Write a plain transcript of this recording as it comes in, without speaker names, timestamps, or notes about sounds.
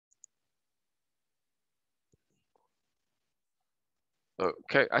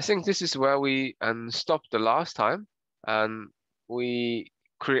Okay, I think this is where we stopped the last time, and we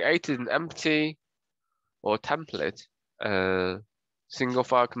created an empty or template single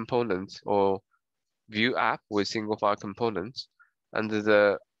file component or view app with single file components, and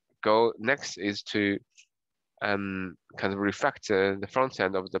the goal next is to kind of refactor the front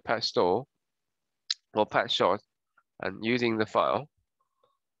end of the pet store or pet shop and using the file.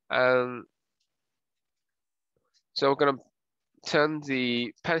 And so we're gonna turn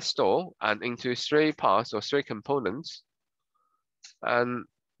the pet store and into 3 parts or 3 components, and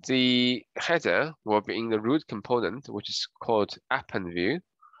the header will be in the root component, which is called app and view.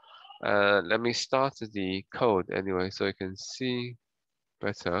 Let me start the code anyway, so you can see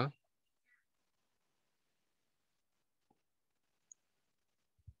better.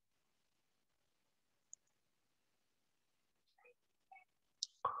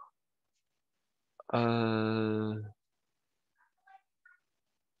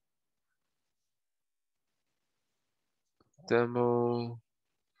 Demo.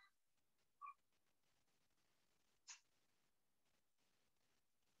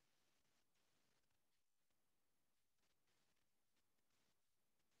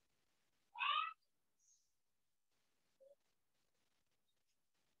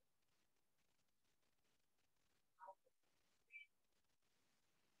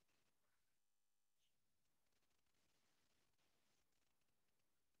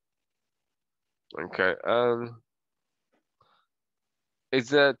 Okay. Is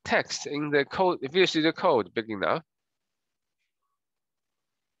the text in the code, if you see the code big enough?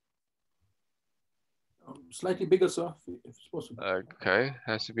 Slightly bigger, sir, if it's possible. Okay,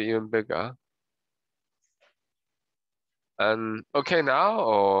 has to be even bigger. And okay now,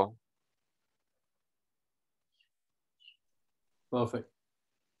 or? Perfect.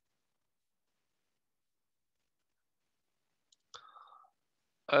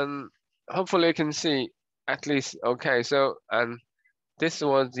 And hopefully you can see at least, okay, so, and this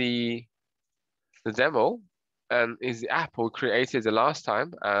was the demo, and is the app we created the last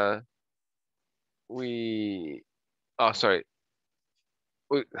time. And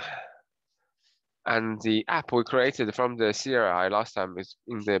the app we created from the CRI last time is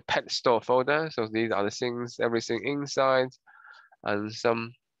in the pet store folder. So these are the things, everything inside, and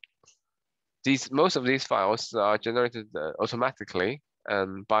most of these files are generated automatically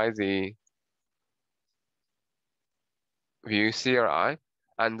by the view CRI.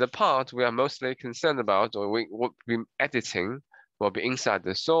 And the part we are mostly concerned about, or we will be editing, will be inside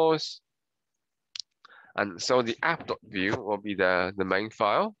the source. And so the app.view will be the main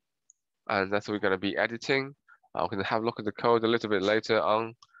file, and that's what we're going to be editing. I'm going to have a look at the code a little bit later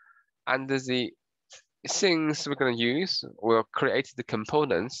on. And the things we're going to use, we'll create the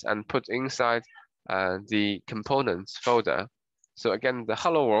components and put inside the components folder. So again, the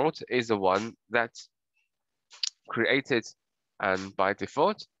hello world is the one that's created and by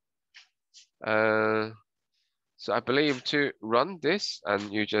default. So I believe to run this,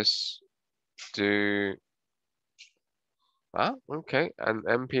 and you just do, okay, and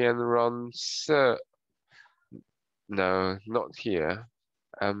npm run no, not here.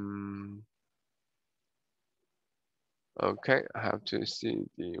 Okay, I have to see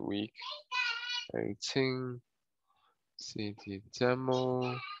the week 18, cd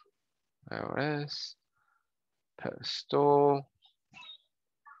demo, iOS, pet store.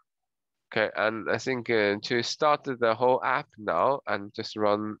 Okay, and I think to start the whole app now and just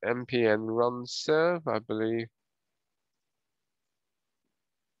run npm run serve, I believe.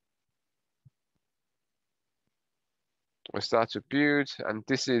 We start to build, and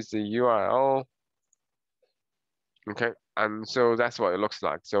this is the URL. Okay, and so that's what it looks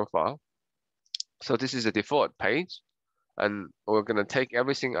like so far. So this is the default page, and we're gonna take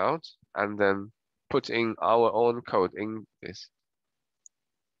everything out and then put in our own code in this.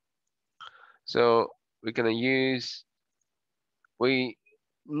 So we're gonna use, we're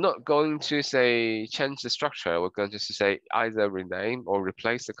not going to say change the structure. We're going to say either rename or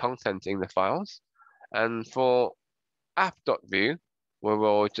replace the content in the files. And for app.view, we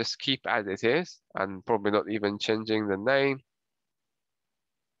will just keep as it is and probably not even changing the name.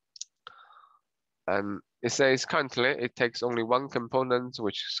 And it says currently it takes only one component,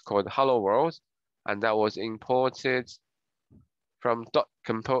 which is called hello world, and that was imported from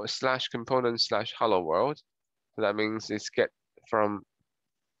 .component/hello world. So that means it's get from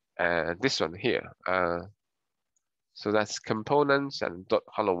this one here. So that's components and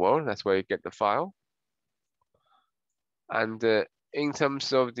 .hello world. That's where you get the file. And in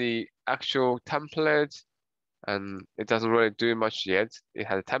terms of the actual template, and it doesn't really do much yet. It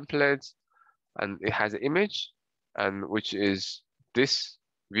has a template, and it has an image, and which is this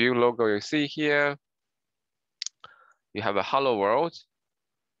view logo you see here, you have a hello world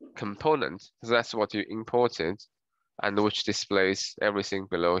component. So that's what you imported and which displays everything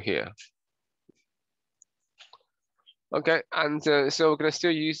below here. Okay, and so we're going to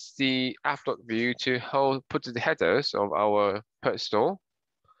still use the app.view to put the headers of our pet store.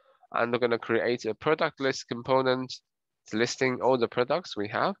 And we're going to create a product list component listing all the products we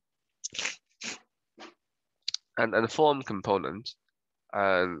have. And a form component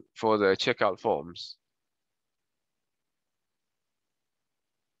and for the checkout forms.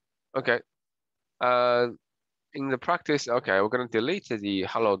 Okay, in the practice, okay, we're going to delete the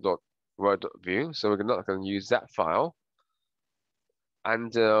hello.word.view, so we're not going to use that file.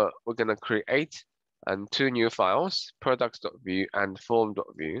 And we're going to create two new files, products.view and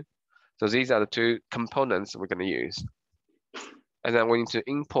form.view. So these are the two components we're going to use. And then we need to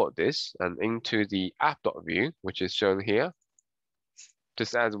import this and into the app.view, which is shown here,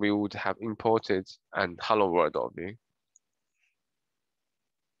 just as we would have imported and hello world.view.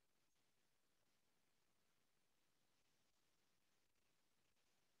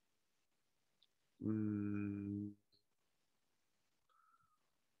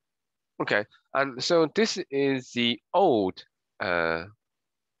 Okay, and so this is the old file,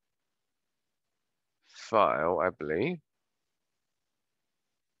 I believe.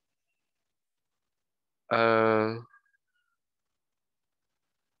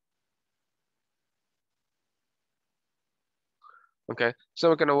 Okay, so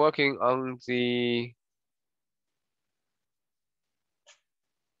we're gonna working on the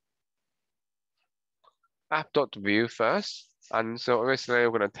app.view first. And so obviously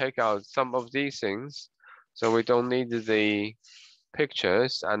we're gonna take out some of these things. So we don't need the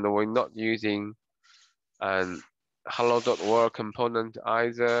pictures and we're not using an hello.world component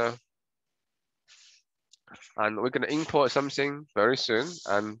either. And we're gonna import something very soon.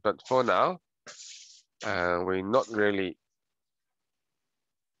 But for now, we're not really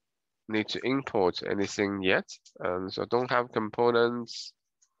need to import anything yet. So don't have components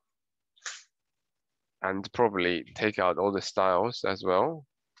and probably take out all the styles as well.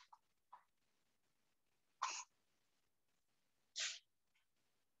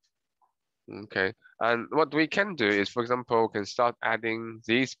 Okay, and what we can do is, for example, we can start adding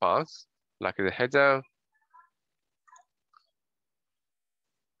these parts, like the header.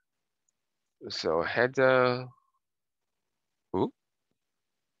 So header, ooh.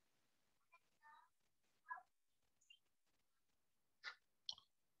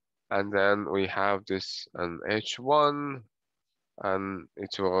 And then we have this an H1, and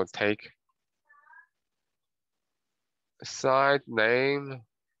it will take a site name.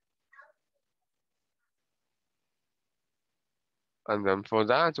 And then for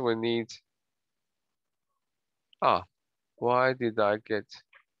that, we need, why did I get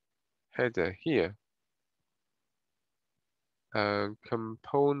header here?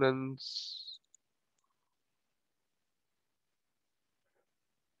 Components.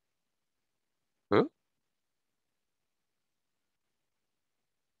 Huh?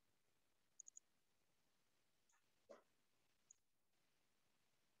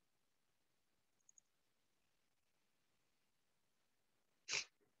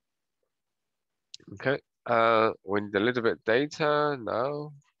 Okay, we need a little bit data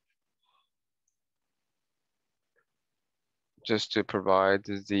now. Just to provide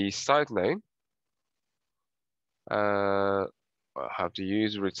the site name. I have to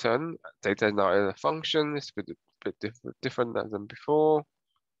use return. Data is now in a function. It's a bit different than before.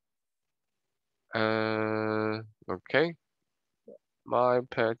 Okay. My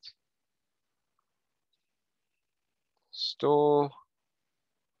pet store.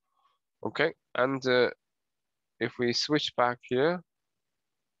 Okay, and if we switch back here,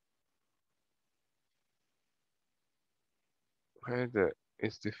 header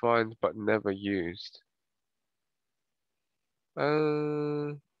is defined but never used.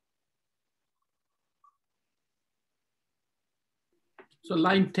 So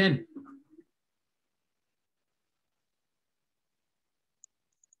line 10.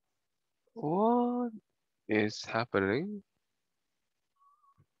 What is happening?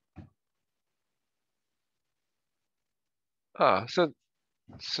 So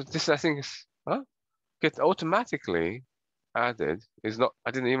this I think is gets automatically added. Is not. I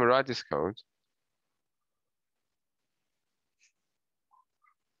didn't even write this code.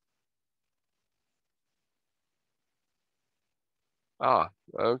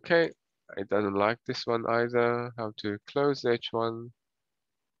 Okay. It doesn't like this one either. How to close H1.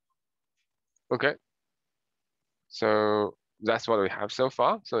 Okay. So that's what we have so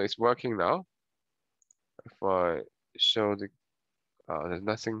far. So it's working now. If I show the There's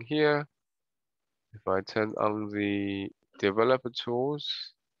nothing here. If I turn on the developer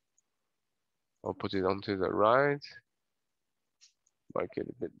tools, I'll put it onto the right, make it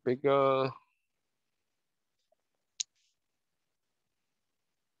a bit bigger.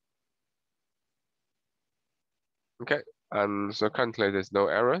 Okay, and so currently there's no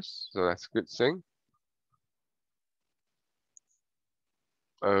errors, so that's a good thing.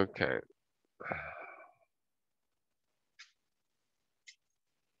 Okay.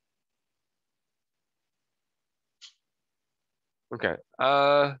 Okay.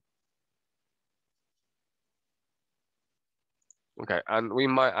 Okay, and we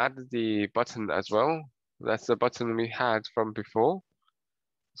might add the button as well. That's the button we had from before.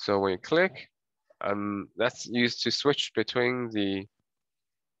 So we click, and that's used to switch between the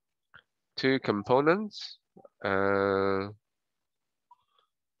two components.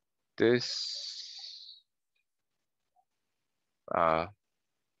 This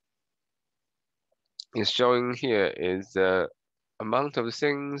is showing here is the amount of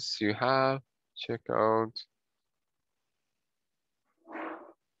things you have. Check out.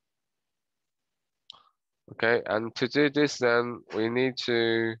 Okay, and to do this, then we need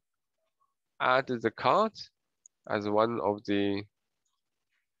to add the card as one of the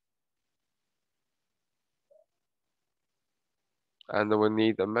and we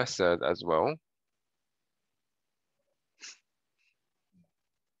need a method as well.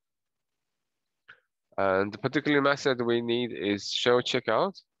 And the particular method we need is show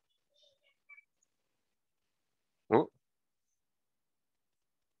checkout. Oh.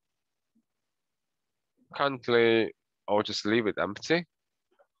 Currently, I'll just leave it empty.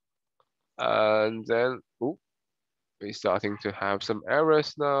 And then, oh, we're starting to have some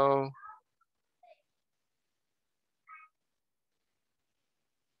errors now.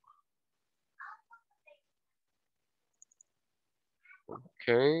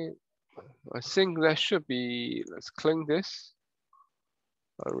 Okay, I think that should be, let's clean this.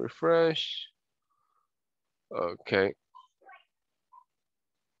 I'll refresh. Okay.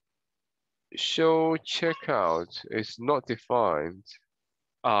 Show checkout is not defined.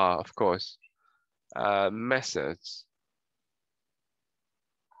 Of course. Methods.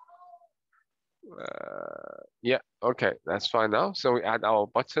 Yeah, okay, that's fine now. So we add our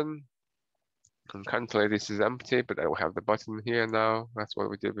button. And currently this is empty, but I will have the button here now. That's what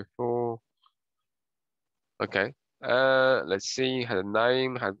we did before. Okay. Let's see. Had a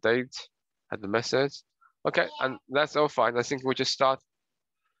name, had date, had the message. Okay, and that's all fine. I think we'll just stop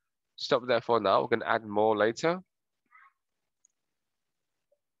there for now. We're gonna add more later.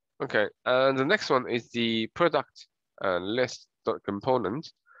 Okay, and the next one is the product list component.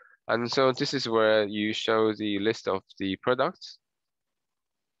 And so this is where you show the list of the products.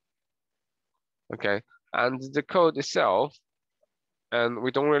 Okay, and the code itself, and we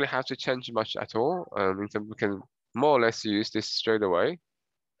don't really have to change much at all. We can more or less use this straight away.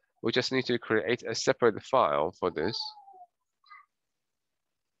 We just need to create a separate file for this.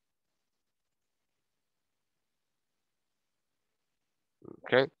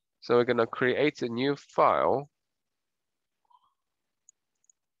 Okay, so we're gonna create a new file.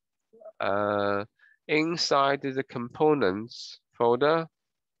 Inside the components folder,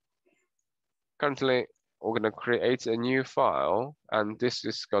 currently we're gonna create a new file, and this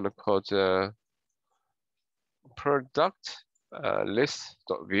is gonna called product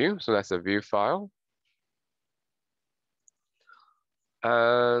list.view. So that's a view file.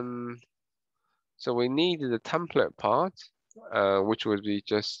 And so we need the template part, which would be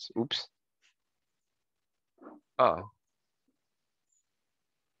just, oops. Oh.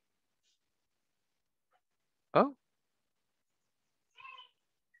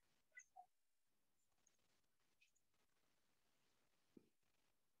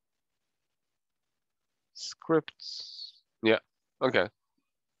 Scripts. Yeah, okay.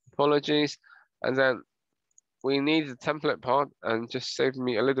 Apologies. And then we need the template part, and just save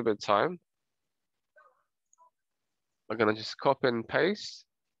me a little bit of time. I'm gonna just copy and paste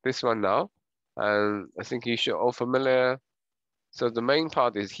this one now. And I think you should all familiar. So the main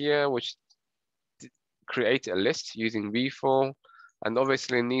part is here, which create a list using v-for, and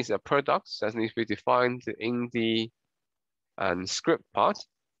obviously needs a product that needs to be defined in the script part.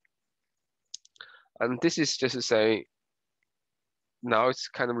 And this is just to say, now it's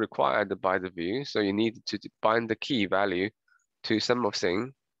kind of required by the view. So you need to bind the key value to some of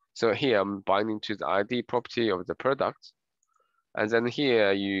thing. So here I'm binding to the ID property of the product. And then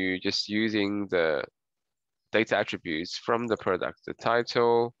here you just using the data attributes from the product, the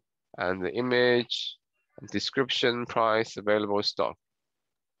title and the image, description, price, available stock.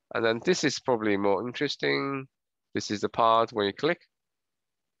 And then this is probably more interesting. This is the part where you click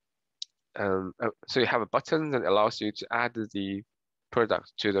So you have a button that allows you to add the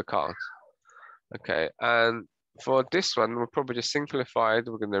product to the cart. Okay, and for this one, we'll probably just simplify it.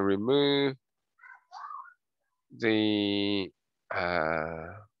 We're going to remove the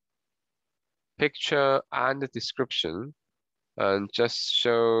picture and the description, and just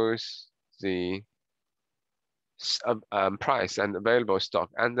shows the price and available stock,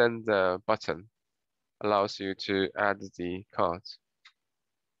 and then the button allows you to add the cart.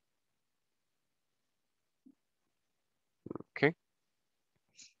 Okay.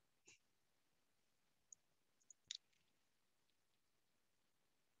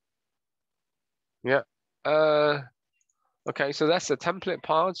 Yeah. Okay, so that's the template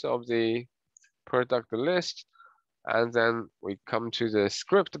part of the product list. And then we come to the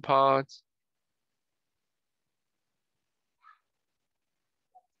script part.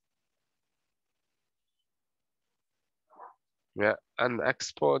 Yeah, and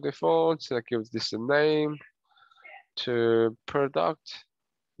export default. So that gives this a name to product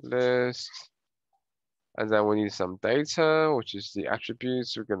list. And then we need some data, which is the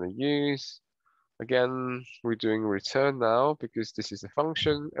attributes we're going to use. Again, we're doing return now because this is a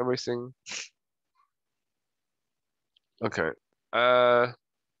function, everything. Okay.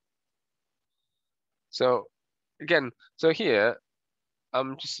 So again, so here,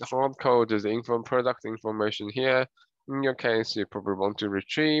 just hard code the info product information here. In your case, you probably want to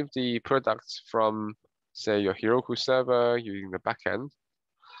retrieve the products from, say, your Heroku server using the backend,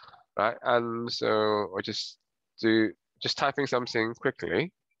 right? And so I just typing something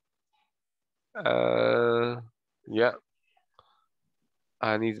quickly. Yeah.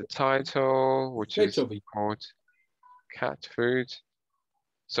 I need the title, which is called cat food.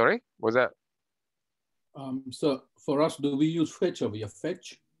 Sorry, was that? So for us, do we use fetch over your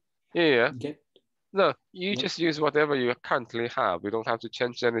fetch? Yeah. Get? No, you just use whatever you currently have. You don't have to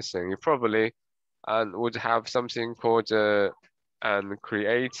change anything. You probably would have something called and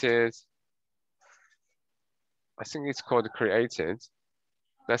created. I think it's called created.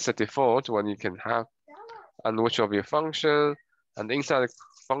 That's the default one you can have. And which of your function, and inside the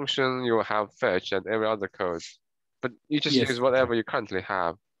function you will have fetch and every other code. But you just use whatever you currently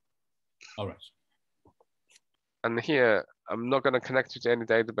have. All right. And here, I'm not going to connect to any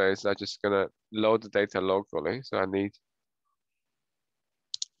database. I'm just going to load the data locally. So I need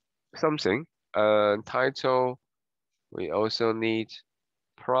something. Title. We also need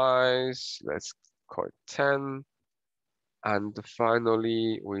price. Let's call it 10. And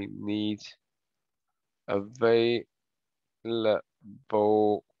finally, we need available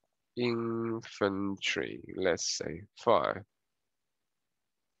inventory. Let's say 5.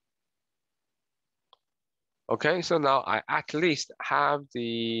 Okay, so now I at least have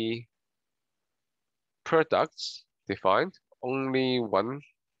the products defined, only one,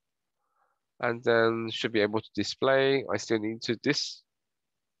 and then should be able to display. I still need to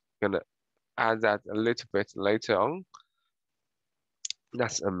gonna add that a little bit later on.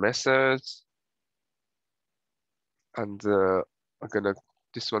 That's a method, and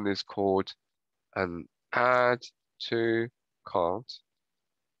this one is called an add to cart.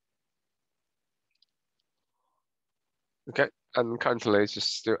 Okay, and currently it's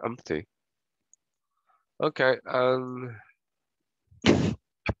just still empty. Okay,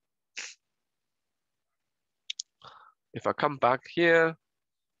 if I come back here,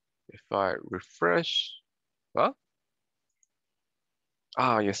 if I refresh, well,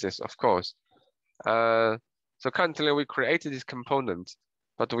 yes, of course. So currently we created this component,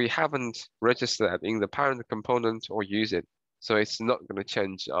 but we haven't registered in the parent component or use it. So it's not going to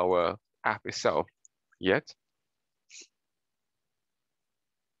change our app itself yet.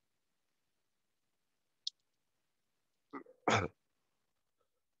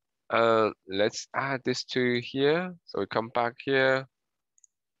 Let's add this to here. So we come back here.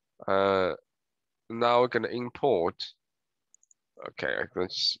 Now we're going to import. Okay,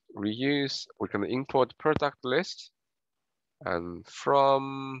 let's reuse. We're going to import product list, and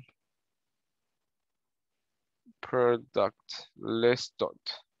from product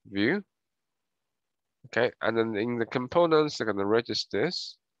list.view. Okay, and then in the components, they're going to register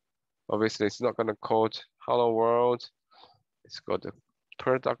this. Obviously, it's not going to code hello world. It's got a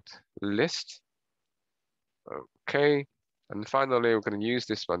product list. Okay, and finally, we're going to use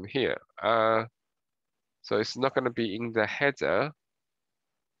this one here. So it's not going to be in the header.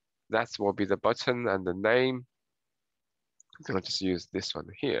 That will be the button and the name. I'm going to just use this one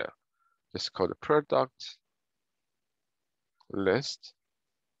here. Just call the product list.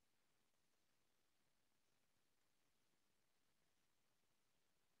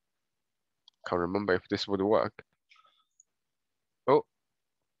 Can't remember if this would work. Oh,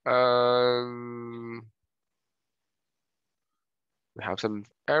 We have some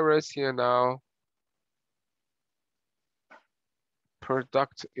errors here now.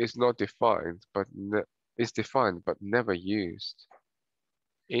 Product is not defined, but is defined but never used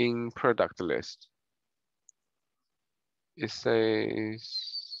in product list. It says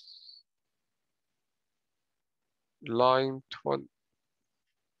line 20.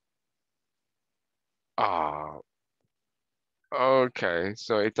 Ah, okay.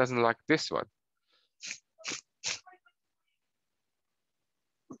 So it doesn't like this one.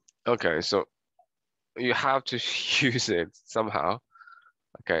 Okay, so you have to use it somehow.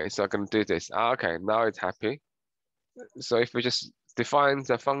 Okay, so I'm gonna do this. Okay, now it's happy. So if we just define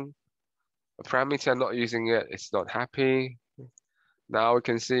the parameter, not using it, it's not happy. Now we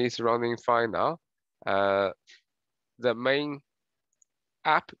can see it's running fine now. The main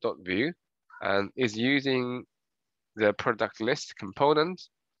app.view and is using the product list component.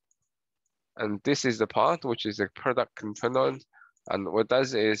 And this is the part which is a product component. And what it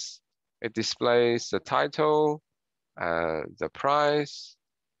does is it displays the title, the price,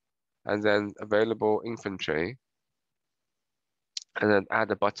 and then available inventory, and then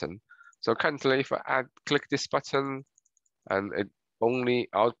add a button. So currently, if I click this button, and it only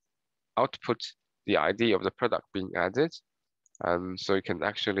output the ID of the product being added, and so you can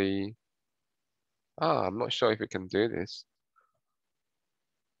actually. I'm not sure if we can do this.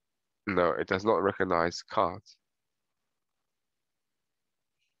 No, it does not recognize cart.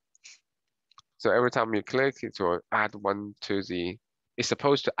 So every time you click, it will add one to the. It's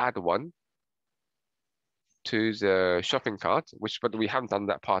supposed to add one to the shopping cart, but we haven't done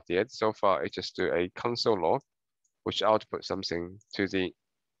that part yet. So far, it just do a console log, which outputs something to the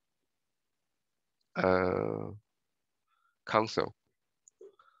console.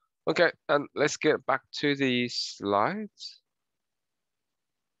 Okay, and let's get back to the slides.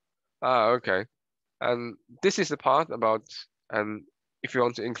 Okay. And this is the part about, and if you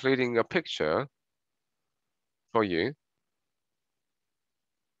want to including a picture for you.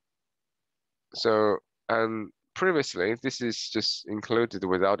 So, and previously, this is just included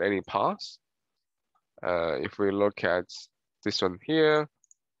without any pass. If we look at this one here,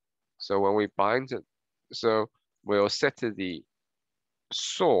 so when we bind it, so we'll set the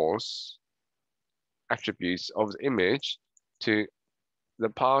source attributes of the image to the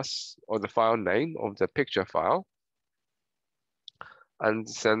path or the file name of the picture file. And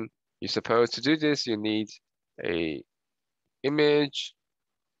then you're supposed to do this, you need a image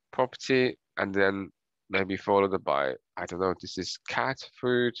property and then maybe followed by, I don't know, this is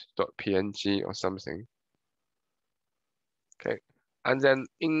catfood.png or something. Okay. And then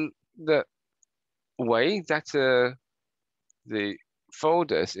in the way that the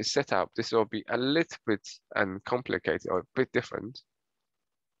folders is set up, this will be a little bit complicated or a bit different.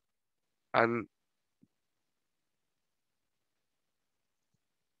 And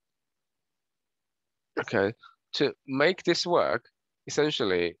okay, to make this work,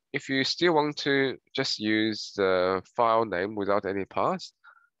 essentially, if you still want to just use the file name without any path,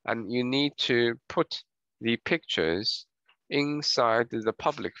 and you need to put the pictures inside the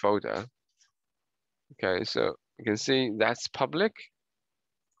public folder. Okay, so you can see that's public.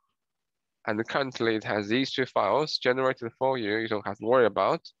 And currently it has these two files generated for you. You don't have to worry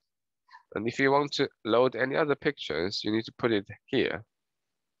about. And if you want to load any other pictures, you need to put it here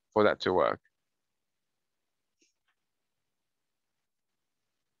for that to work.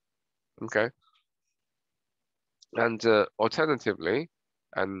 Okay. And alternatively,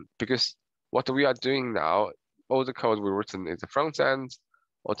 and because what we are doing now, all the code we've written is the front end.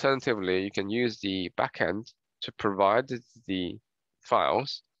 Alternatively, you can use the back end to provide the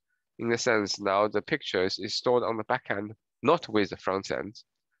files. In the sense now the pictures is stored on the back end, not with the front end,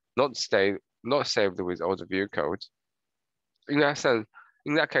 not saved with all the view code. In that sense,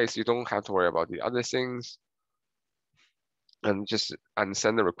 in that case, you don't have to worry about the other things, and just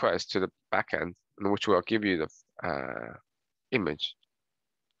send the request to the backend, which will give you the image.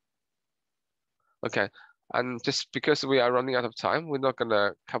 Okay, and just because we are running out of time, we're not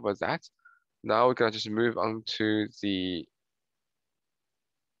gonna cover that. Now we're gonna just move on to the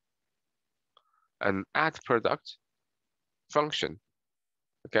add product function.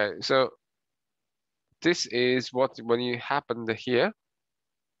 Okay, so this is what when you happen here,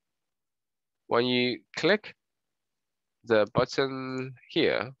 when you click the button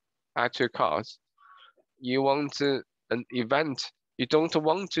here, add to cart, you want an event. You don't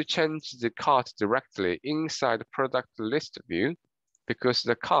want to change the cart directly inside the product list view because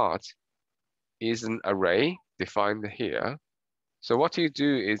the cart is an array defined here. So what you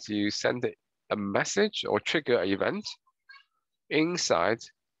do is you send a message or trigger an event inside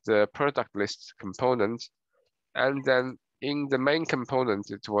the product list component, and then in the main component,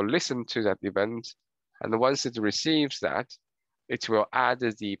 it will listen to that event. And once it receives that, it will add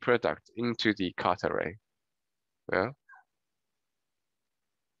the product into the cart array. Yeah.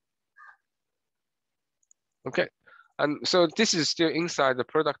 Okay. And so this is still inside the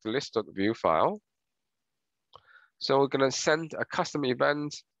product list.view file. So we're going to send a custom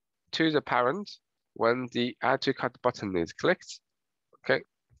event to the parent when the add to cart button is clicked. Okay.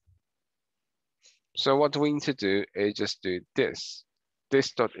 So what we need to do is just do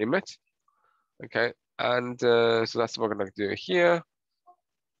this.emit. Okay. And so that's what we're going to do here.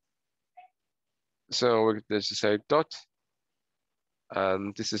 So we're going to say dot.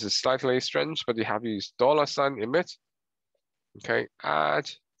 And this is slightly strange, but you have used $emit. Okay. Add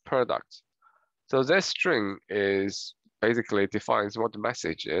product. So this string is basically defines what the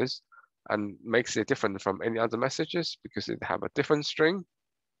message is and makes it different from any other messages because it have a different string.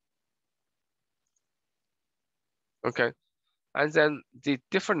 Okay, and then the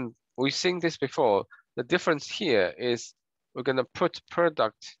different, we've seen this before, the difference here is we're gonna put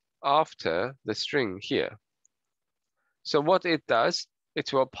product after the string here. So what it does,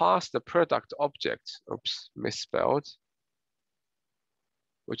 it will pass the product object, oops, misspelled,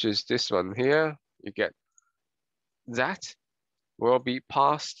 which is this one here. You get that will be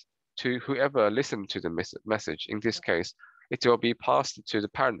passed to whoever listened to the message. In this case, it will be passed to the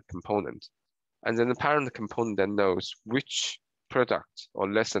parent component. And then the parent component then knows which product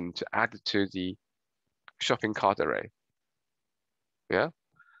or lesson to add to the shopping cart array. Yeah,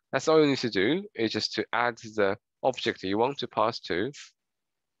 that's all you need to do is just to add the object you want to pass to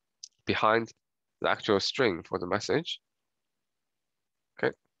behind the actual string for the message.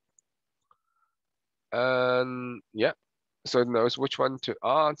 Okay. Yeah, so it knows which one to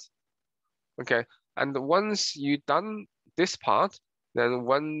add. Okay, and once you've done this part, then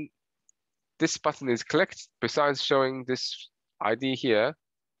when this button is clicked, besides showing this ID here,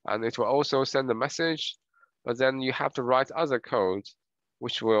 and it will also send a message, but then you have to write other code,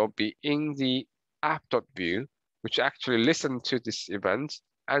 which will be in the app.view, which actually listen to this event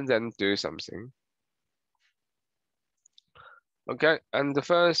and then do something. Okay, and the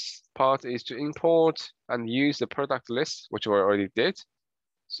first part is to import and use the product list, which we already did.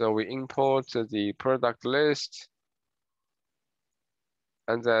 So we import the product list,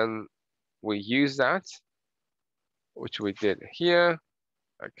 and then we use that, which we did here.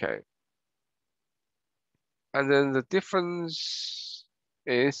 Okay. And then the difference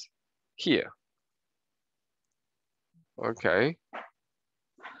is here. Okay.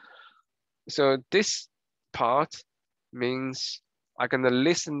 So this part means I'm gonna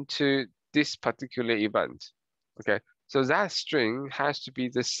listen to this particular event. Okay. So that string has to be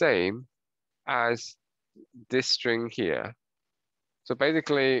the same as this string here. So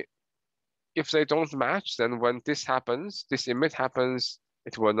basically, if they don't match, then when this happens, this emit happens,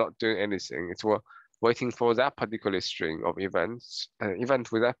 it will not do anything. It will waiting for that particular string of events,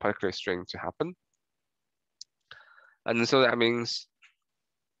 event with that particular string to happen. And so that means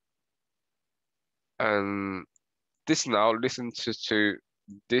this now listens to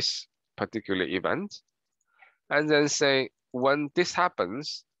this particular event, and then say, when this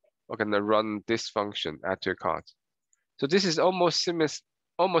happens, we're gonna run this function, add to cart. So this is almost similar,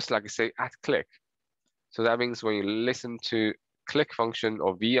 almost like say add click. So that means when you listen to click function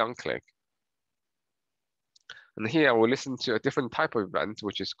or v on click, and here we'll listen to a different type of event,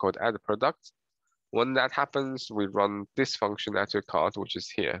 which is called add product. When that happens, we run this function add to cart, which is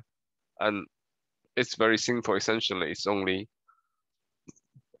here. And it's very simple. Essentially, it's only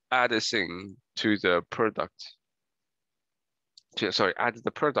add a thing to the product. Add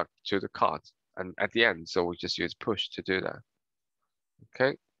the product to the cart, and at the end, so we just use push to do that.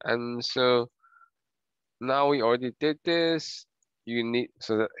 Okay, and so now we already did this. You need,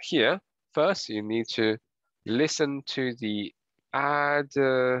 so that here, first you need to listen to the add,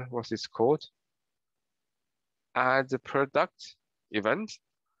 what's this called? Add the product event.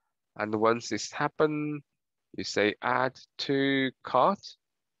 And once this happens, you say add to cart.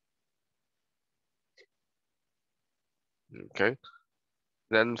 Okay,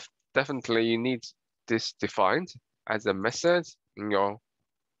 then definitely you need this defined as a method in your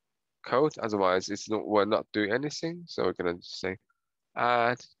code. Otherwise, we're not doing anything. So we're gonna just say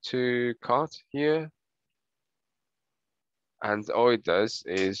add to cart here. And all it does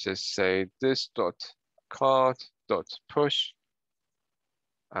is just say this dot cart dot push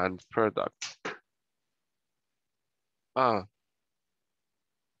and product. So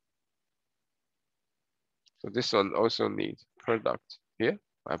this one also needs product here,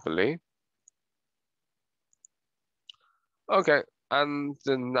 I believe. Okay, And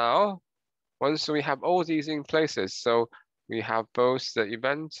now, once we have all these in places, so we have both the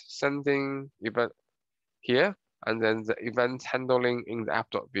event sending event here, and then the event handling in the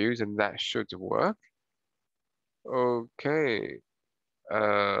app.view, and that should work. Okay,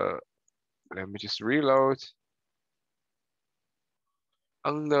 let me just reload.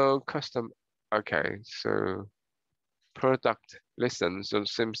 Unknown custom. Okay, so product listen. So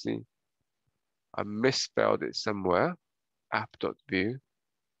simply I misspelled it somewhere. App.view.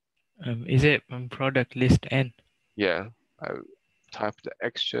 Is it product list N? Yeah, I typed the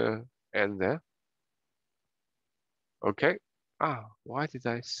extra N there. Okay. Ah, why did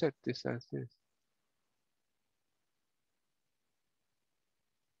I set this as this?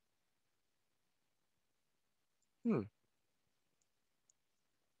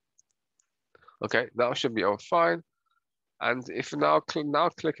 Okay, that should be all fine. And if now click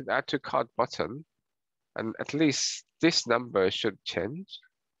the add to cart button, and at least this number should change.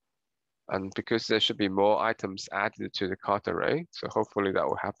 And because there should be more items added to the cart array, so hopefully that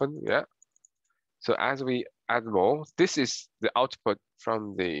will happen. Yeah. So as we add more, this is the output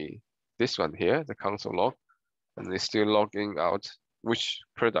from this one here, the console log, and it's still logging out which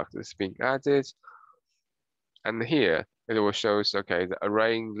product is being added. And here it will show us, okay, the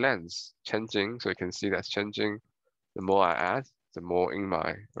array length changing, so you can see that's changing. The more I add, the more in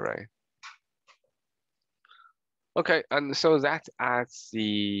my array. Okay, and so that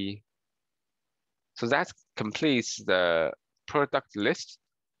completes the product list.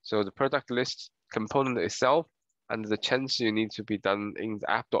 So the product list component itself and the change you need to be done in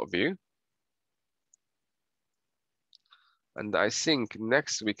the app.view. And I think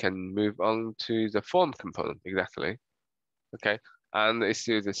next we can move on to the form component, exactly. Okay, and it's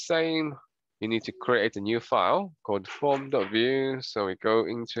still the same. You need to create a new file called form.view. So we go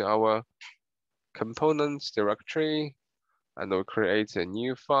into our components directory and we'll create a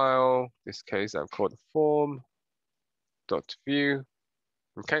new file. In this case, I've called form.view.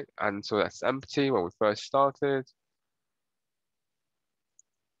 Okay, and so that's empty when we first started.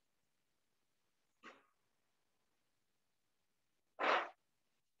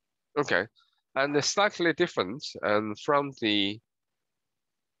 Okay, and it's slightly different from the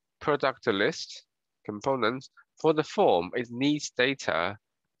product list component. For the form, it needs data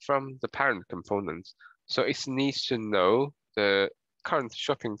from the parent component. So it needs to know the current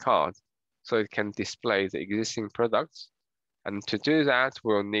shopping cart so it can display the existing products. And to do that,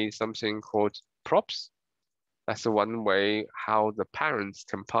 we'll need something called props. That's the one way how the parents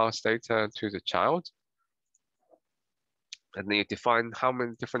can pass data to the child. And then you define how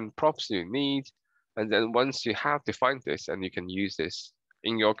many different props you need. And then once you have defined this, and you can use this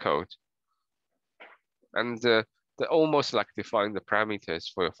in your code. And they almost like define the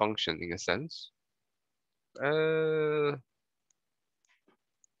parameters for your function in a sense.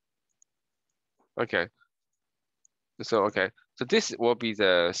 Okay. So this will be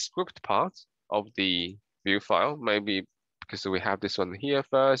the script part of the view file. Maybe because we have this one here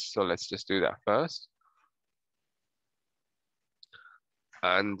first, so let's just do that first.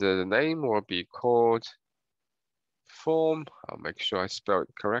 And the name will be called form. I'll make sure I spell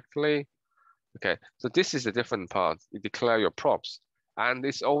it correctly. Okay, so this is a different part. You declare your props, and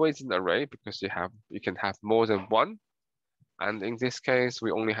it's always an array because you can have more than one. And in this case,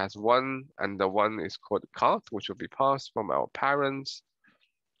 we only have one, and the one is called cart, which will be passed from our parents.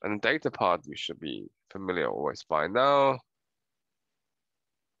 And the data part, you should be familiar always by now.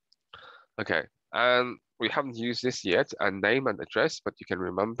 Okay, and we haven't used this yet, a name and address, but you can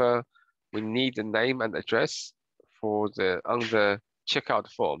remember we need the name and address for on the checkout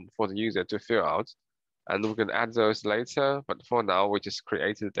form for the user to fill out. And we're going to add those later, but for now, we just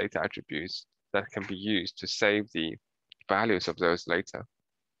created data attributes that can be used to save the values of those later.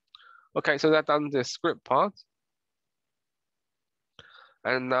 Okay, so that's done the script part.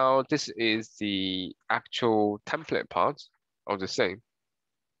 And now this is the actual template part of the same.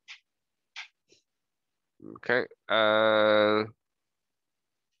 Okay.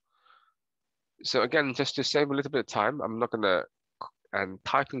 So again, just to save a little bit of time, I'm not gonna, and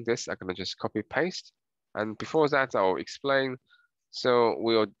typing this, I'm gonna just copy paste. And before that, I'll explain. So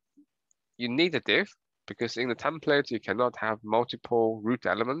you need a div because in the template, you cannot have multiple root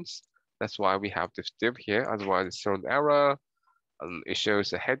elements. That's why we have this div here, otherwise it's thrown error. And it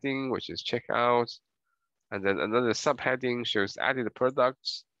shows a heading, which is checkout. And then another subheading shows added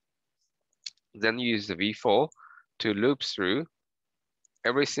products. Then use the v-for to loop through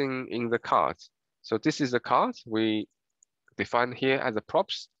everything in the cart. So this is the cart we define here as the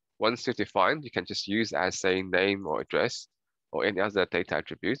props. Once you define, you can just use as say name or address or any other data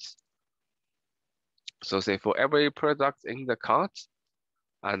attributes. So say for every product in the cart,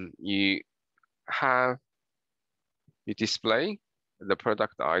 and you display the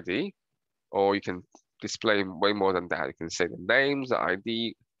product ID, or you can display way more than that. You can say the names, the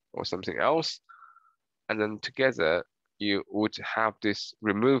ID, or something else. And then together, you would have this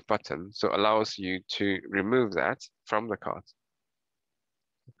remove button. So it allows you to remove that from the cart.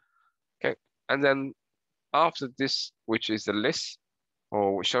 Okay. And then after this, which is the list,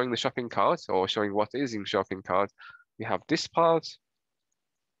 or showing the shopping cart, or showing what is in shopping cart, we have this part.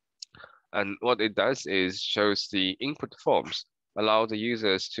 And what it does is shows the input forms, allow the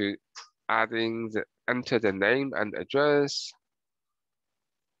users to enter the name and address.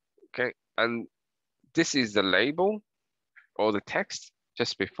 Okay, and this is the label or the text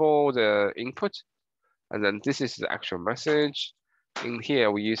just before the input. And then this is the actual message. In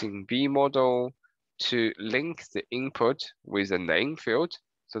here, we're using B model to link the input with the name field.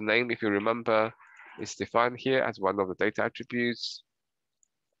 So name, if you remember, is defined here as one of the data attributes.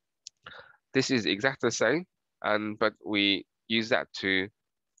 This is exactly the same, but we use that to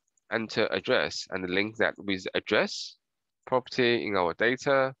enter address and link that with address property in our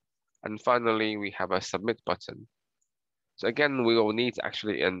data. And finally, we have a submit button. So again, we will need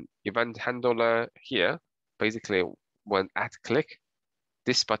actually an event handler here. Basically, when at click,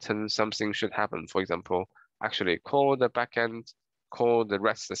 this button, something should happen. For example, actually call the backend, call the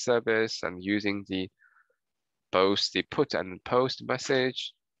REST service, and using both the put and post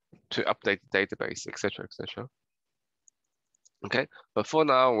message to update the database, etc., etc. Okay, but for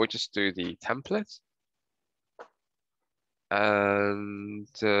now, we'll just do the template. And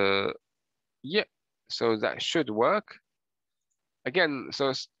yeah, so that should work. Again,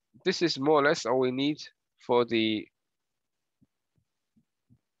 so this is more or less all we need for the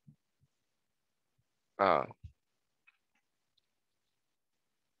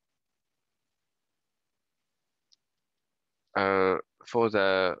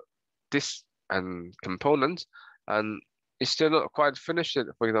for this and component, and it's still not quite finished,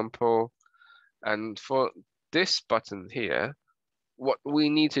 for example. And for this button here, what we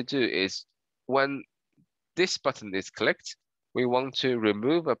need to do is when this button is clicked, we want to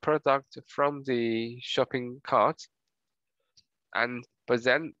remove a product from the shopping cart. But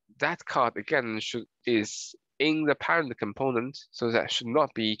then that cart again is in the parent component, so that should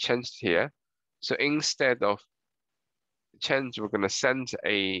not be changed here. So instead of change, we're going to send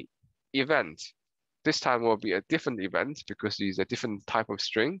a event. This time will be a different event because it's a different type of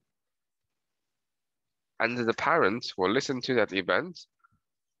string. And the parent will listen to that event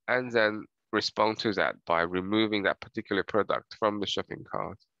and then respond to that by removing that particular product from the shopping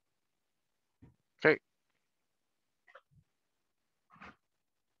cart. Okay.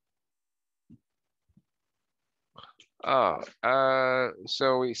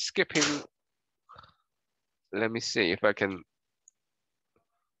 So we're skipping. Let me see if I can.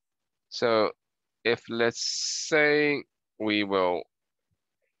 So if let's say we will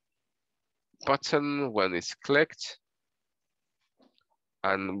button when it's clicked,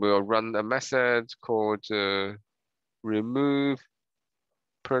 and we'll run a method called remove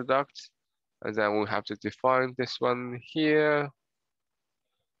product, and then we'll have to define this one here,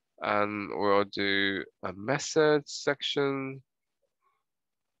 and we'll do a method section,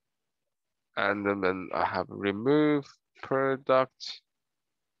 and then I have remove product.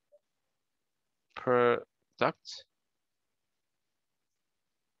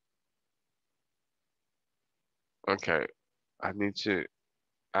 Okay, I need to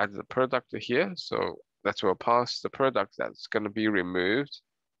add the product here, so that will pass the product that's going to be removed.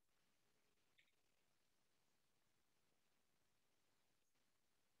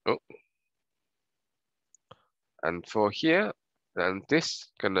 Oh, and for here, then this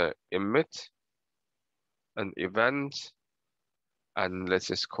gonna emit an event, and let's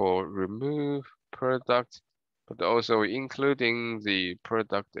just call remove product, but also including the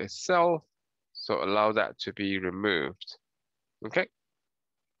product itself, so allow that to be removed. Okay.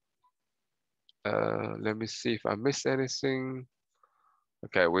 Let me see if I missed anything.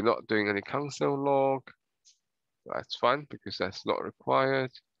 Okay, we're not doing any console log. That's fine because that's not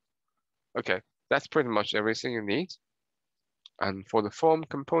required. Okay, that's pretty much everything you need. And for the form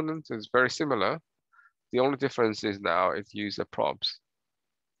component, it's very similar. The only difference is now it uses props.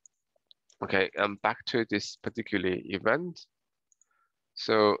 Okay, back to this particular event.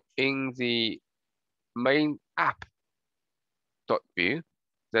 So in the main app.view,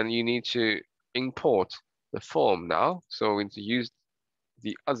 then you need to import the form now. So we need to use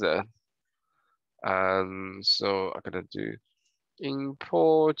the other. And so I'm gonna do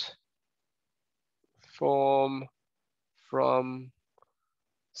import form from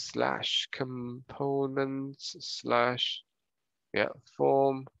slash components slash, yeah,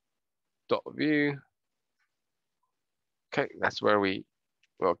 form dot view. Okay, that's where we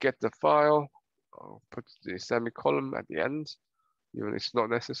will get the file. I'll put the semicolon at the end, even if it's not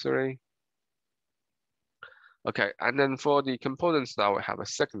necessary. Okay, and then for the components now, we have a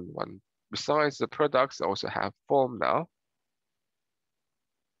second one. Besides the products, I also have form now.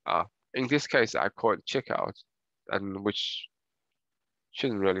 In this case, I call it checkout, and which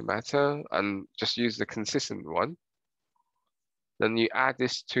shouldn't really matter, and just use the consistent one. Then you add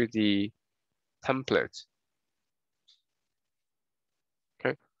this to the template.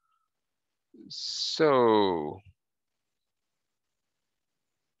 Okay, so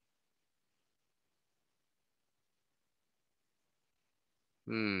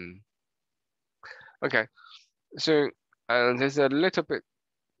okay, so and there's a little bit.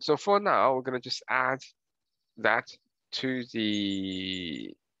 So for now, we're gonna just add that to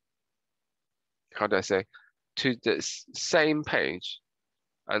the, how do I say, to the same page.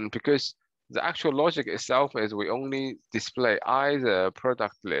 And because the actual logic itself is we only display either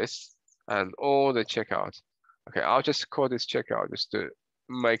product list and all the checkout. Okay, I'll just call this checkout just to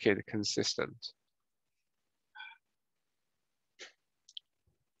make it consistent.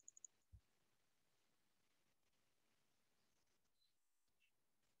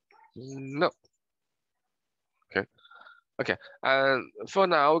 No. Okay. Okay. And for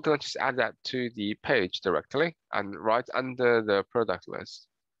now, we're going to just add that to the page directly and right under the product list.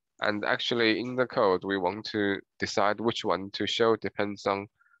 And actually in the code, we want to decide which one to show depends on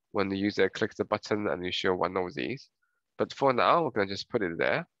when the user clicks the button and you show one of these. But for now, we're going to just put it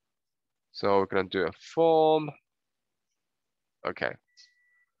there. So we're going to do a form. Okay.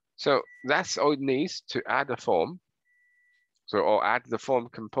 So that's all it needs to add a form. So, or add the form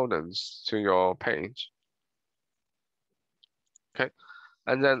components to your page. Okay.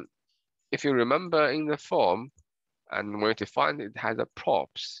 And then if you remember in the form and where to find it has a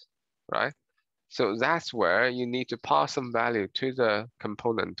props, right? So that's where you need to pass some value to the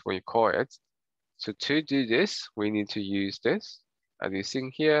component when you call it. So to do this, we need to use this. As you see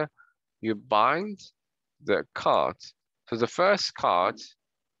here, you bind the card. So the first card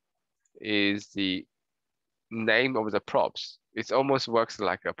is the name of the props. It almost works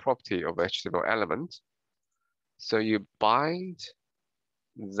like a property of HTML element. So you bind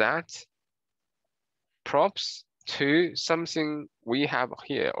that props to something we have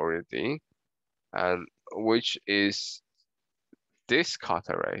here already, and which is this card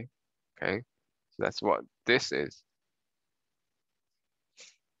array. Okay, so that's what this is.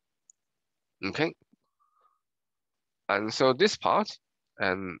 Okay, and so this part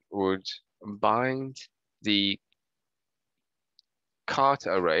would bind the card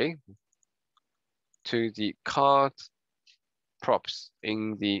array to the card props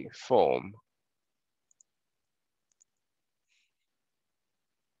in the form.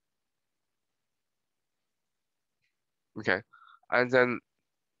 Okay, and then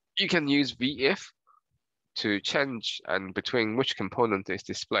you can use VIF to change and between which component is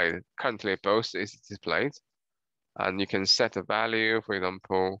displayed. Currently, both is displayed, and you can set a value. For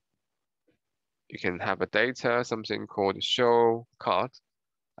example, you can have a data, something called show card,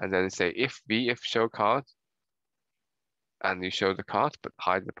 and then say if VIF show card, and you show the card but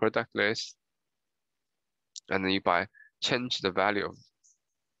hide the product list, and then you change the value of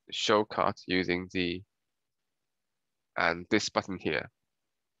show card using this button here.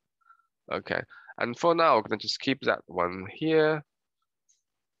 Okay, and for now, we're gonna just keep that one here.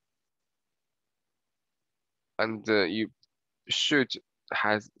 And you should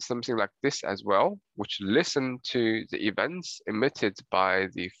have something like this as well, which listen to the events emitted by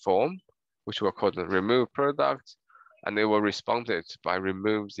the form, which we'll call the remove product, and it will respond to it by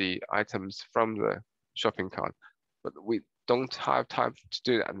remove the items from the shopping cart. But we don't have time to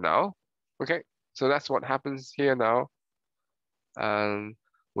do that now. Okay, so that's what happens here now. And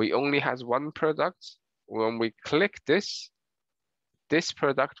we only has one product. When we click this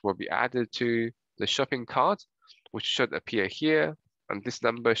product will be added to the shopping cart, which should appear here, and this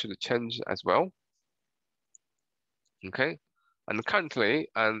number should change as well. Okay, and currently,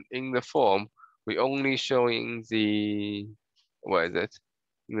 and in the form, we only showing the, where is it?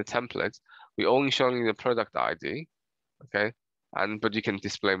 In the template, we only showing the product ID. Okay, but you can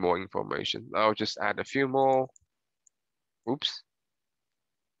display more information. I'll just add a few more. Oops.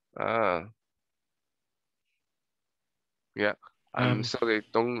 Yeah, and so they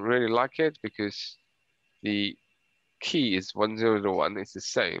don't really like it because the key is 1001. It's the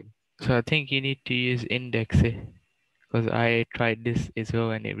same. So I think you need to use index, because I tried this as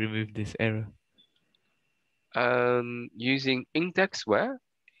well and it removed this error. Using index where?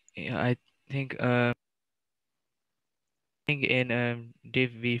 Yeah, I think in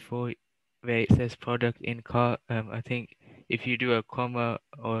div v4 where it says product in car, I think if you do a comma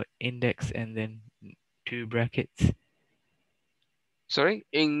or index and then two brackets. Sorry,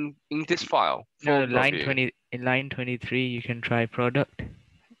 in this file, No, line form.view. 20 in line 23 you can try product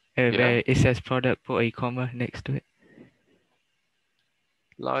Yeah, where it says product, put a comma next to it.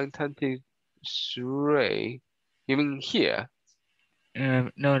 line 23. You mean here?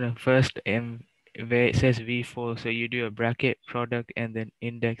 No, first where it says v4, so you do a bracket, product, and then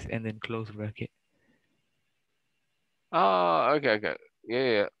index, and then close bracket. Ah, okay.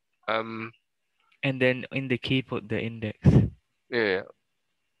 Yeah. And then in the key put the index. Yeah.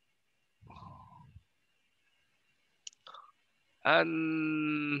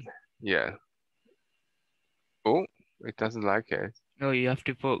 And yeah. Oh, it doesn't like it. No, you have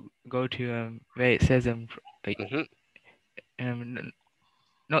to go to where it says like, Mm-hmm.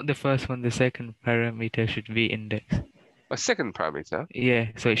 not the first one, the second parameter should be index. A second parameter. Yeah,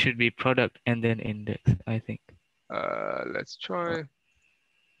 so it should be product and then index, I think. Let's try.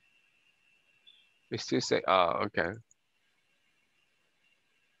 We still say okay.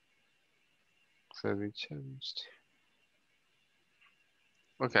 So we changed.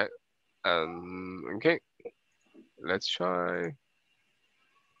 Okay. Okay. Let's try.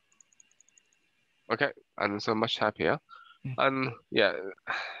 Okay, and so much happier. And yeah.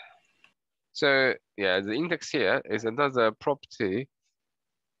 So yeah, the index here is another property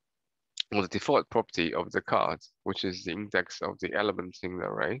or the default property of the card, which is the index of the element in the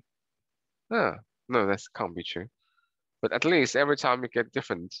array. Ah, no, that can't be true. But at least every time you get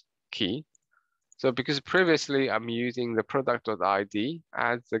different key. So because previously I'm using the product.id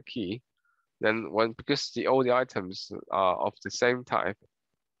as the key, then because all the items are of the same type,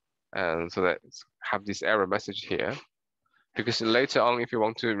 and so that have this error message here. Because later on, if you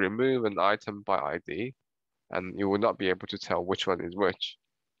want to remove an item by ID, and you will not be able to tell which one is which.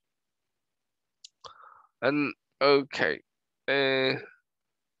 And okay, yeah,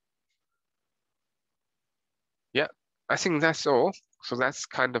 I think that's all. So that's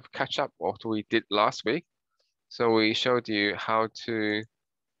kind of catch up what we did last week. So we showed you how to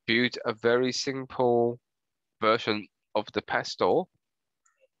build a very simple version of the pet store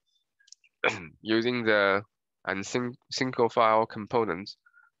using the single file components.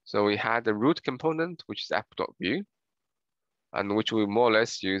 So we had the root component, which is app.view, and which we more or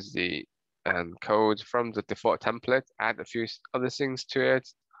less use the code from the default template, add a few other things to it,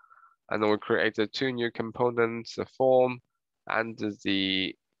 and then we created two new components, the form and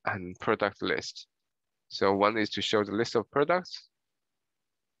the product list. So one is to show the list of products,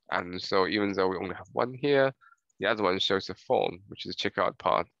 and so even though we only have one here, the other one shows the form, which is the checkout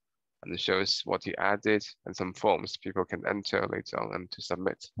part, and it shows what you added and some forms people can enter later on and to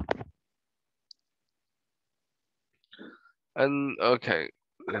submit. And okay,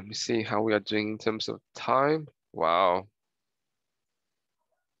 let me see how we are doing in terms of time. Wow.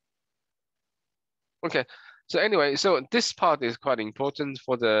 Okay, so anyway, so this part is quite important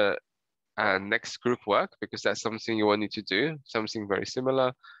for the next group work because that's something you will need to do, something very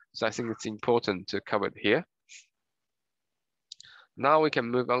similar. So I think it's important to cover it here. Now we can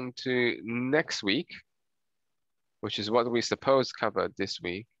move on to next week, which is what we suppose covered this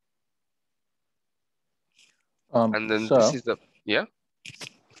week. And then this is the, yeah?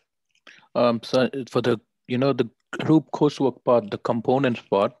 So for the, the group coursework part, the components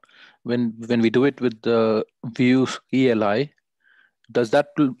part, when we do it with the views ELI, does that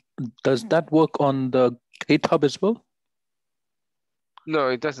work on the GitHub as well? No,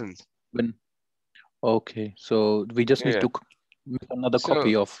 it doesn't. Okay, so we just need to make another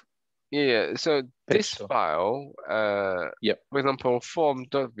copy of. Yeah, so this file, for example,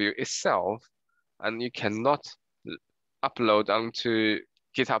 form.view itself, and you cannot upload onto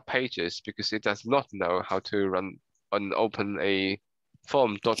GitHub pages because it does not know how to run and open a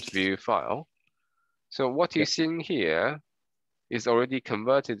form.view file. So what you're seeing here is already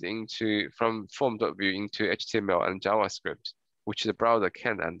converted from form.view into HTML and JavaScript, which the browser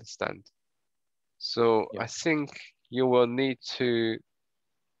can understand. So I think you will need to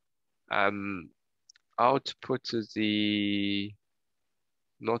output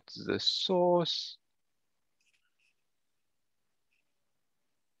not the source.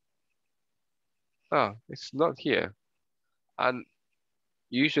 It's not here. And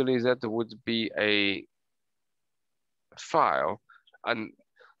usually that would be a file. And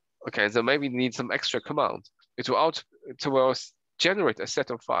okay, so maybe you need some extra command. It will generate a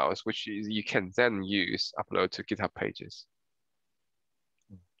set of files which you can then use, upload to GitHub pages.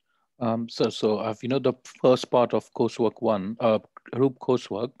 So I've, the first part of coursework 1, group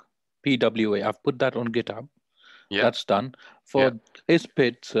coursework, PWA. I've put that on GitHub. Yeah. That's done. For this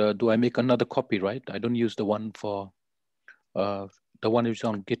bit, do I make another copy, right? I don't use the one for the one which is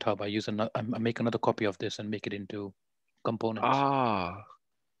on GitHub. I make another copy of this and make it into components. Ah.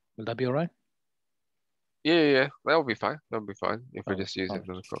 Will that be all right? Yeah. That'll be fine. That'll be fine if we Oh, just use all it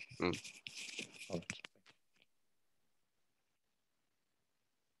another copy.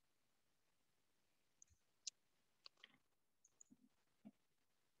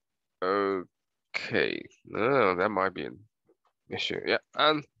 all right. Okay. No, that might be an issue. Yeah.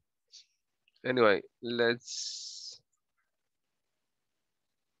 And anyway, let's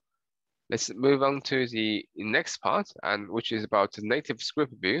move on to the next part, and which is about the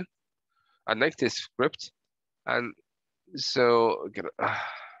NativeScript view, a NativeScript, and so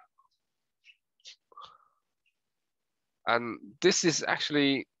and this is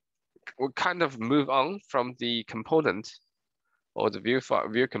actually we kind of move on from the component or the view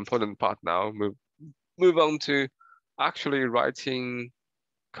component part now. Move on to actually writing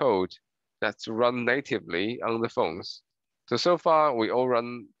code that's run natively on the phones. So far we all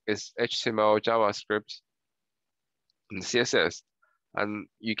run is HTML, JavaScript, and CSS, and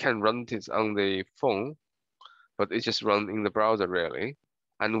you can run this on the phone, but it just runs in the browser really.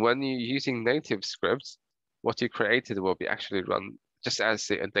 And when you're using NativeScript, what you created will be actually run just as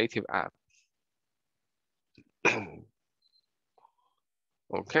a native app.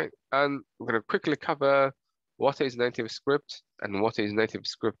 Okay, and we're going to quickly cover what is NativeScript and what is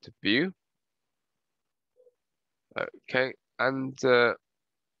NativeScript view. Okay, and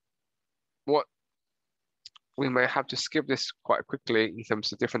what we may have to skip this quite quickly in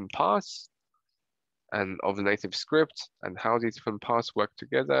terms of different parts and of the NativeScript and how these different parts work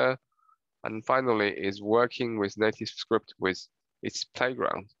together. And finally is working with NativeScript with its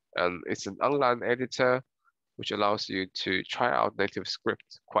playground. And it's an online editor which allows you to try out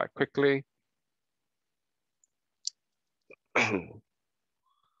NativeScript quite quickly.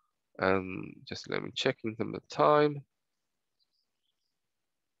 Just let me check in terms of time.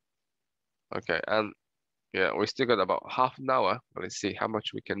 Okay, and yeah, we still got about half an hour, but let's see how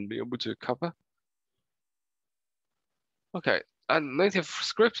much we can be able to cover. Okay, and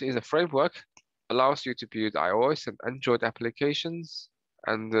NativeScript is a framework, allows you to build iOS and Android applications,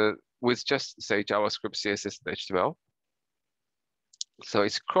 and with just say JavaScript, CSS, and HTML. So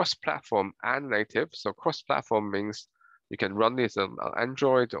it's cross-platform and native. So cross-platform means you can run this on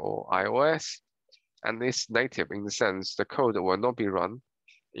Android or iOS, and it's native in the sense the code will not be run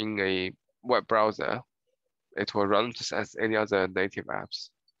in a web browser. It will run just as any other native apps.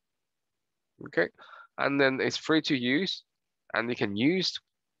 Okay, and then it's free to use, and you can use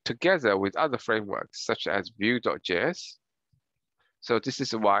together with other frameworks such as Vue.js. So this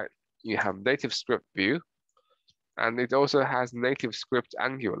is why you have NativeScript Vue, and it also has NativeScript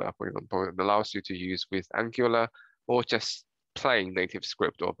Angular, for example. It allows you to use with Angular or just plain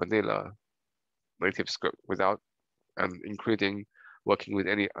NativeScript or vanilla NativeScript without including working with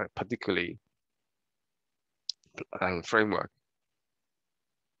any particularly framework.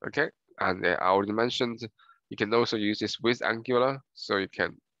 Okay, and I already mentioned you can also use this with Angular, so you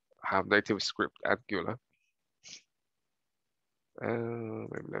can have NativeScript Angular.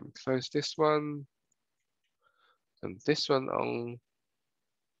 Let me close this one. And this one on.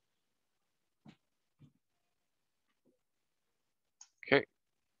 Okay.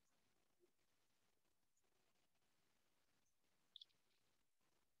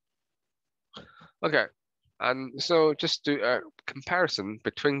 Okay, and so just do a comparison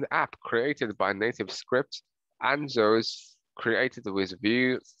between the app created by NativeScript and those created with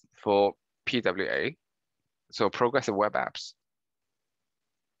Vue for PWA, so progressive web apps.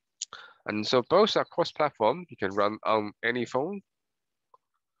 And so both are cross-platform. You can run on any phone.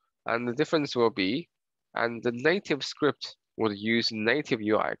 And the difference will be, and the NativeScript will use native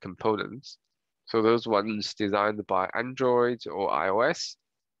UI components. So those ones designed by Android or iOS,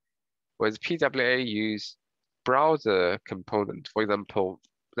 whereas PWA use browser component. For example,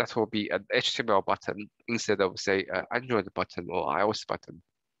 that will be an HTML button instead of say an Android button or iOS button.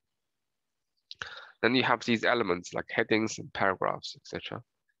 Then you have these elements like headings and paragraphs, etc.,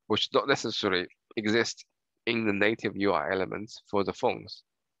 which don't necessarily exist in the native UI elements for the phones.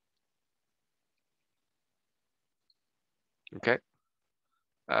 Okay,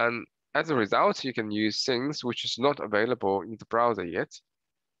 and as a result, you can use things which is not available in the browser yet.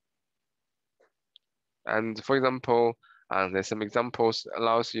 And for example, there's some examples that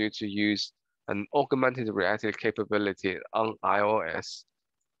allows you to use an augmented reality capability on iOS.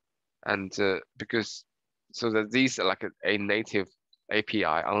 And because, so that these are like a native API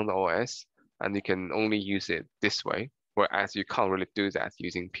on the OS, and you can only use it this way. whereas you can't really do that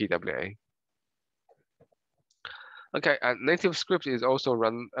using PWA. Okay, and NativeScript is also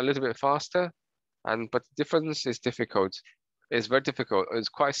run a little bit faster, but the difference is difficult. It's very difficult. It's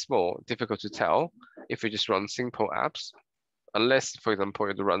quite small, difficult to tell if you just run simple apps, unless, for example,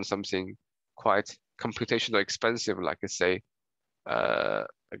 you run something quite computational expensive, like say,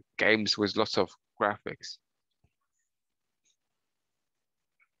 games with lots of graphics.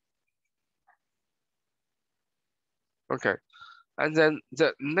 Okay, and then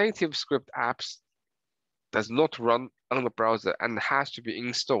the NativeScript apps does not run on the browser and has to be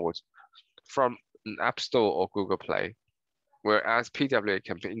installed from an App Store or Google Play, whereas PWA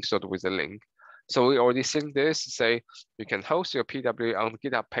can be installed with a link. So we already seen this, say you can host your PWA on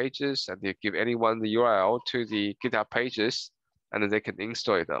GitHub pages and you give anyone the URL to the GitHub pages and then they can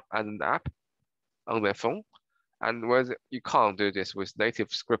install it as an app on their phone. And whereas you can't do this with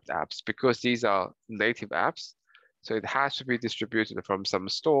NativeScript apps because these are native apps. So it has to be distributed from some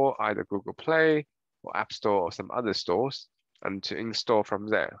store, either Google Play or App Store or some other stores, and to install from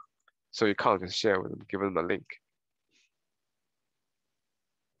there. So you can't just share with them, give them a link.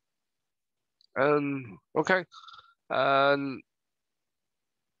 Okay, and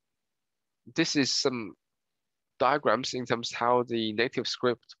this is some diagrams in terms of how the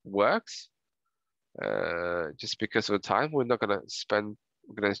NativeScript works. Just because of the time, we're gonna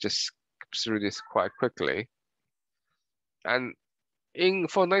just skip through this quite quickly. And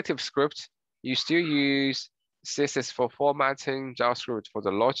for NativeScript, you still use CSS for formatting, JavaScript for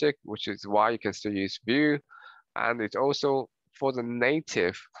the logic, which is why you can still use Vue. And it's also for the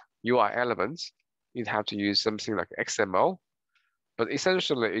native UI elements, you'd have to use something like XML. But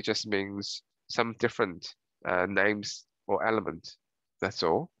essentially, it just means some different names or elements. That's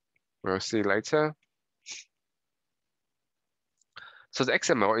all. We'll see later. So the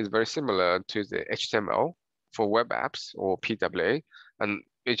XML is very similar to the HTML for web apps or PWA, and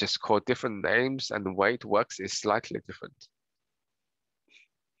it just called different names, and the way it works is slightly different.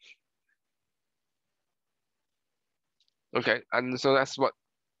 Okay, and so that's what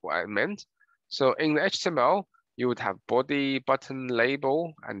I meant. So in the HTML, you would have body, button,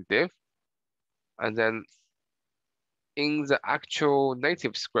 label, and div. And then in the actual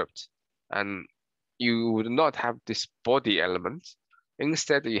NativeScript, and you would not have this body element.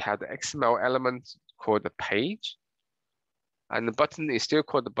 Instead, you have the XML element called the page. And the button is still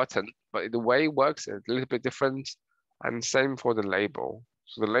called the button, but the way it works is a little bit different. And same for the label.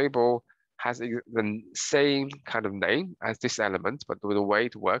 So the label has the same kind of name as this element, but the way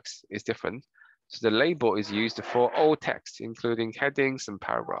it works is different. So the label is used for all text, including headings and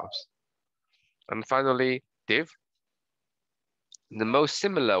paragraphs. And finally, div. The most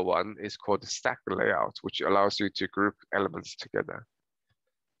similar one is called the stack layout, which allows you to group elements together.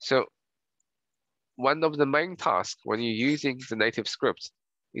 So one of the main tasks when you're using the NativeScript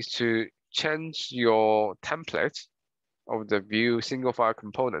is to change your template of the Vue single file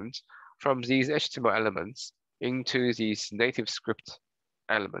component from these HTML elements into these NativeScript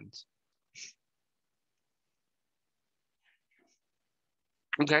elements.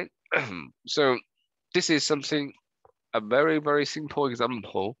 Okay, so this is a very, very simple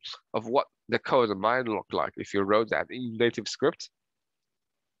example of what the code might look like if you wrote that in NativeScript.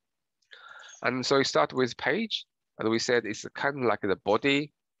 And so you start with page, and we said it's kind of like the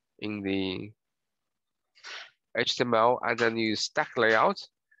body in the HTML, and then you stack layout.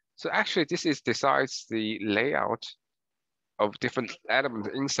 So actually, this is decides the layout of different elements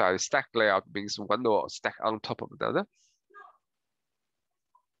inside. Stack layout means one or stack on top of another.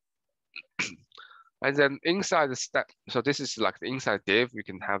 And then inside the stack, so this is like the inside div, you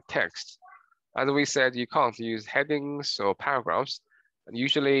can have text. And we said you can't use headings or paragraphs. And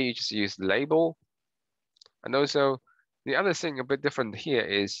usually you just use label. And also the other thing a bit different here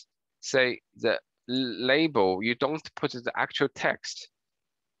is, say the label, you don't put the actual text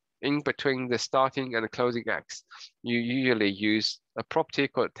in between the starting and the closing X. You usually use a property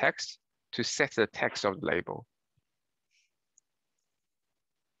called text to set the text of the label.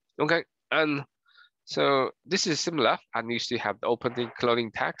 Okay, and so this is similar, and you still have the opening,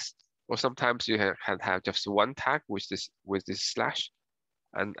 closing tags, or sometimes you can have just one tag with this slash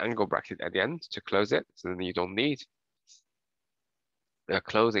and angle bracket at the end to close it, so then you don't need a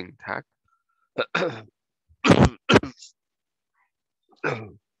closing tag.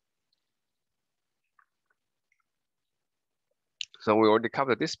 So we already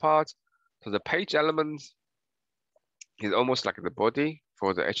covered this part. So the page element is almost like the body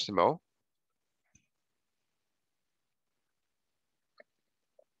for the HTML.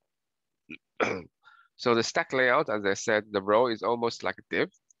 So the stack layout, as I said, the row is almost like a div.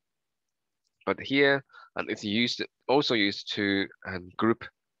 But here and it's also used to group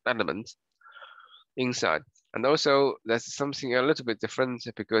elements inside. And also there's something a little bit different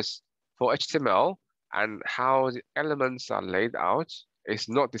because for HTML and how the elements are laid out is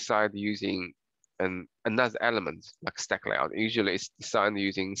not decided using another element like stack layout. Usually it's designed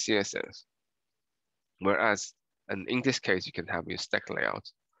using CSS. Whereas in this case, you can have your stack layout.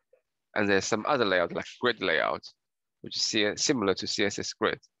 And there's some other layout like grid layout, which is similar to CSS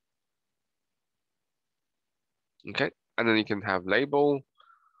grid. Okay, and then you can have label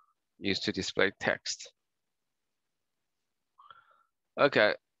used to display text.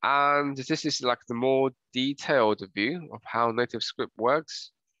 Okay, and this is like the more detailed view of how NativeScript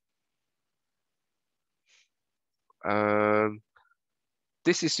works.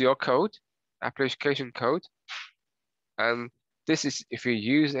 This is your code, application code. And this is if you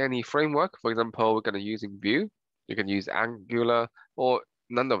use any framework, for example, we're going to use in Vue, you can use Angular or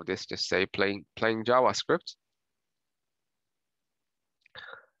none of this, just say plain JavaScript.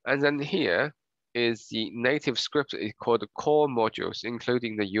 And then here is the NativeScript is called the core modules,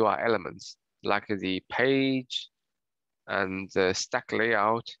 including the UI elements like the page and the stack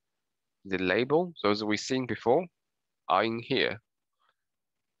layout, the label, those we've seen before are in here.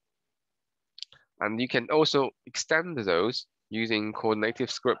 And you can also extend those using called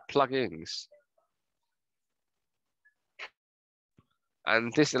NativeScript plugins.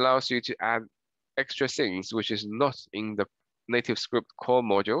 And this allows you to add extra things which is not in the NativeScript core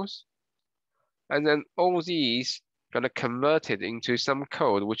modules. And then all these gonna convert it into some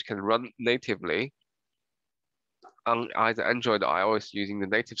code which can run natively on either Android or iOS using the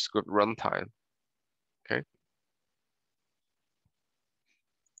NativeScript runtime. Okay.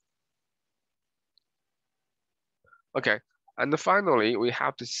 Okay, and then finally we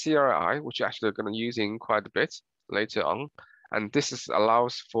have the CRI, which actually are going to using quite a bit later on, and this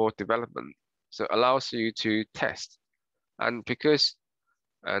allows for development, so it allows you to test, and because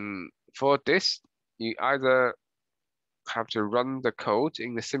for this you either have to run the code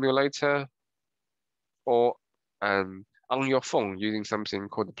in the simulator or on your phone using something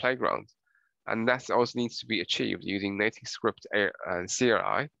called the playground, and that also needs to be achieved using NativeScript and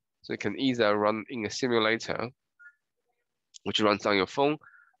CRI, so it can either run in a simulator which runs on your phone,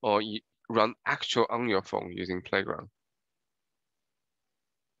 or you run actual on your phone using Playground.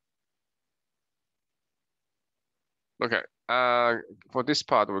 Okay, for this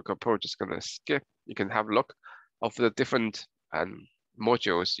part, we're probably just gonna skip. You can have a look of the different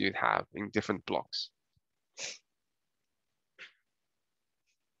modules you have in different blocks.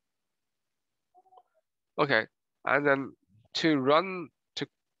 Okay, and then to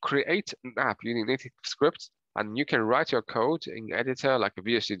create an app using NativeScript, and you can write your code in editor like a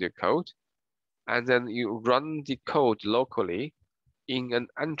Visual Studio Code, and then you run the code locally in an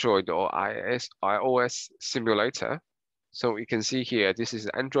Android or iOS simulator. So you can see here, this is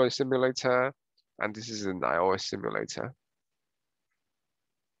an Android simulator, and this is an iOS simulator.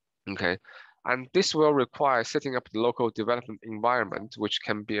 Okay, and this will require setting up the local development environment, which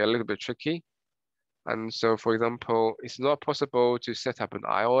can be a little bit tricky. And so, for example, it's not possible to set up an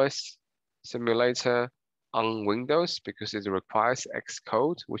iOS simulator on Windows because it requires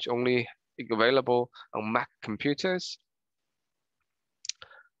Xcode, which only is available on Mac computers.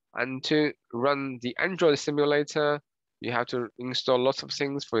 And to run the Android simulator, you have to install lots of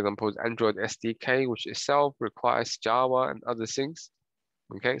things. For example, the Android SDK, which itself requires Java and other things.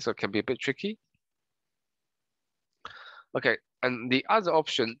 Okay, so it can be a bit tricky. Okay, and the other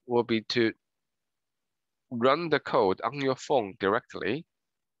option will be to run the code on your phone directly.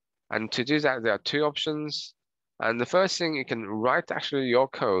 And to do that, there are two options. And the first thing, you can write actually your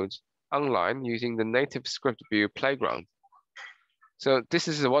code online using the NativeScript View Playground. So this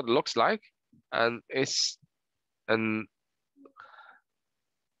is what it looks like. And it's an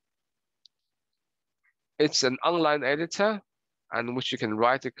online editor and which you can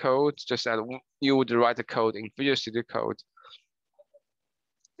write the code just as you would write the code in Visual Studio Code.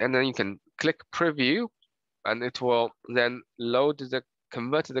 And then you can click preview and it will then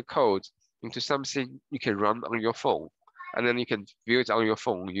convert the code into something you can run on your phone. And then you can view it on your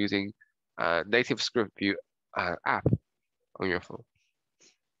phone using NativeScript View app on your phone.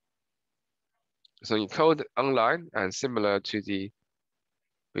 So you code online and similar to the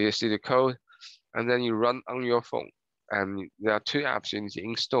Visual Studio Code, and then you run on your phone. And there are two apps you need to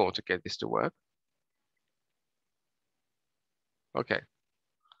install to get this to work. Okay.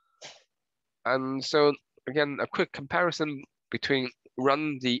 And so again, a quick comparison between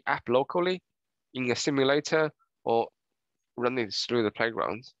run the app locally in a simulator or run it through the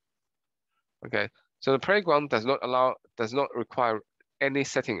playground. Okay, so the playground does not require any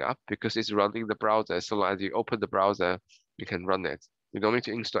setting up because it's running the browser. So as you open the browser, you can run it. You don't need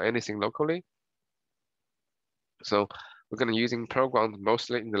to install anything locally. So we're going to using Playground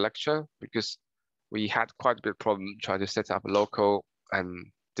mostly in the lecture because we had quite a bit of problem trying to set up a local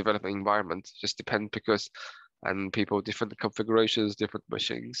and development environment. Just depend because and people different configurations, different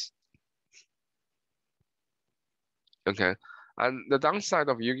machines. Okay, and the downside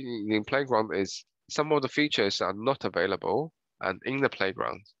of using Playground is some of the features are not available and in the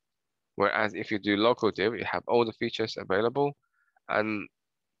Playground. Whereas if you do local div, you have all the features available, and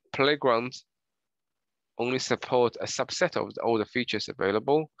Playground only support a subset of all the features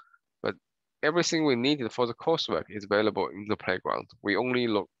available, but everything we needed for the coursework is available in the Playground. We only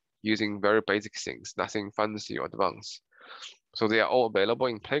look using very basic things, nothing fancy or advanced. So they are all available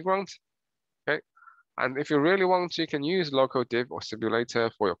in Playground. Okay, and if you really want to, you can use local div or simulator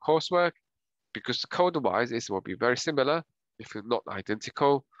for your coursework because code-wise it will be very similar, if not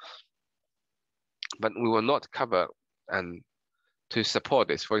identical. But we will not cover and to support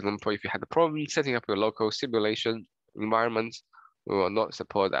this. For example, if you had a problem setting up your local simulation environment, we will not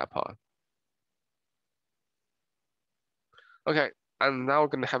support that part. Okay, and now we're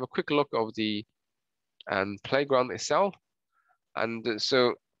going to have a quick look of the Playground itself. And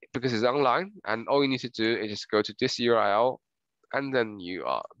so because it's online, and all you need to do is just go to this URL, and then you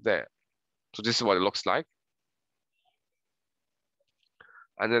are there. So this is what it looks like.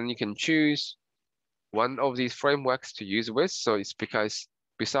 And then you can choose one of these frameworks to use with. So it's because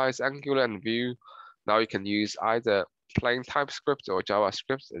besides Angular and Vue, now you can use either plain TypeScript or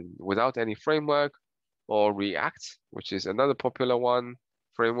JavaScript and without any framework, or React, which is another popular one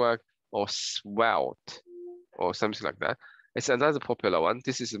framework, or Svelte, or something like that. It's another popular one.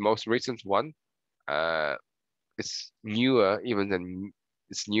 This is the most recent one. It's newer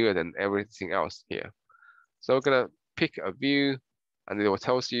it's newer than everything else here. So we're gonna pick a view, and it will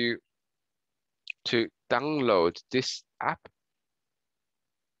tell you to download this app.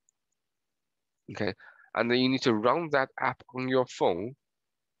 Okay, and then you need to run that app on your phone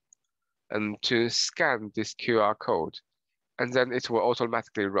and to scan this QR code, and then it will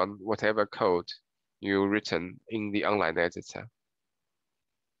automatically run whatever code you written in the online editor.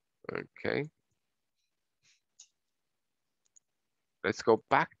 Okay. Let's go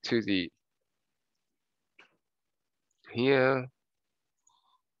back to the here.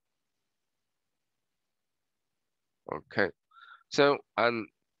 Okay. So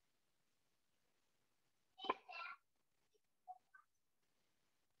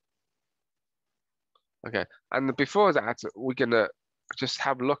okay, and before that, we're gonna just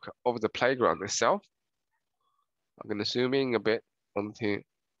have a look over the playground itself. I'm gonna zoom in a bit onto,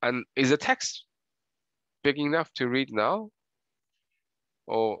 and is the text big enough to read now,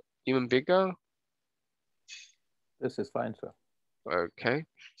 or even bigger? This is fine, sir. Okay.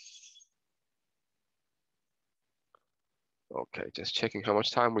 Okay, just checking how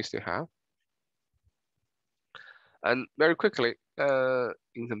much time we still have. And very quickly,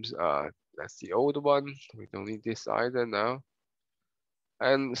 in terms, that's the old one. We don't need this either now.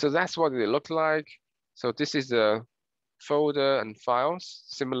 And so that's what it looked like. So this is the folder and files,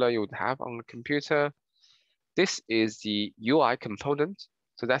 similar you would have on the computer. This is the UI component.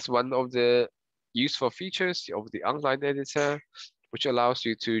 So that's one of the useful features of the online editor, which allows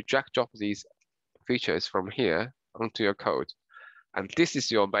you to drag drop these features from here onto your code. And this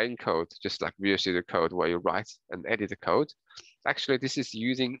is your main code, just like Visual Studio Code, where you write and edit the code. Actually, this is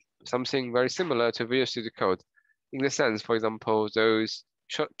using something very similar to Visual Studio Code, in the sense, for example, those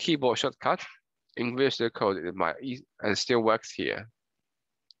keyboard shortcut in Visual Studio Code, it might and still works here.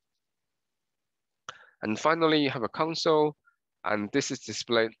 And finally, you have a console, and this is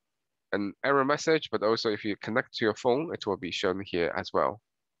displayed an error message, but also if you connect to your phone, it will be shown here as well.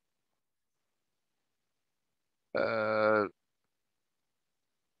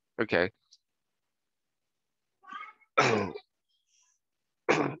 Okay.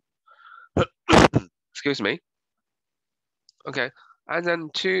 Excuse me. Okay, and then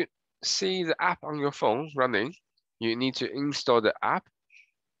to see the app on your phone running, you need to install the app,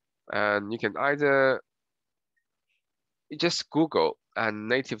 and you can either just Google and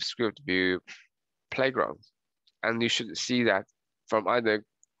NativeScript View Playground, and you should see that from either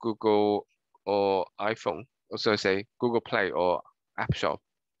Google or iPhone. Also say Google Play or App Shop.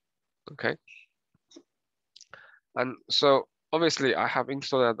 Okay, and so obviously I have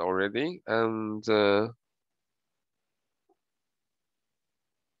installed that already, and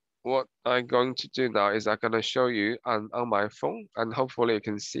what I'm going to do now is I'm going to show you on my phone, and hopefully you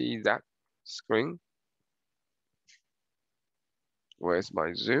can see that screen. Where's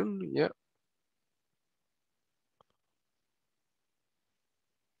my Zoom? Yeah.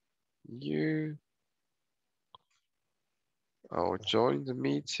 you. I'll join the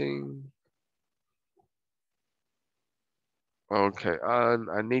meeting. Okay, and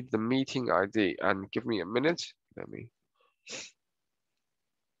I need the meeting ID, and give me a minute. Let me.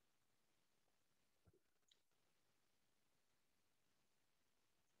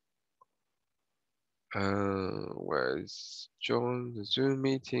 Where's join the Zoom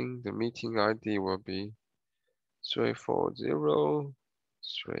meeting? The meeting ID will be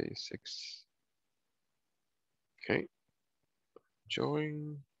 34036. Okay,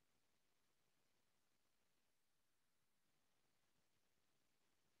 join.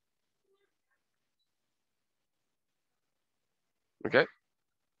 Okay.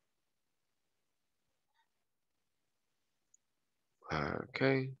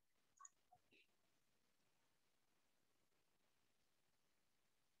 Okay.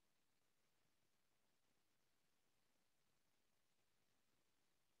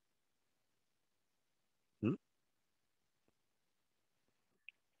 Hmm?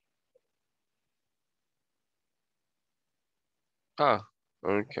 Ah,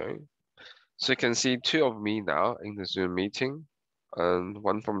 okay. So you can see two of me now in the Zoom meeting, and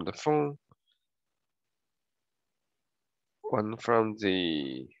one from the phone, one from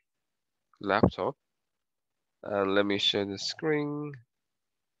the laptop. And let me share the screen.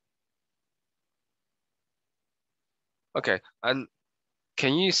 Okay, and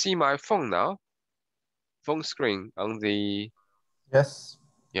can you see my phone now? Phone screen on the, Yes.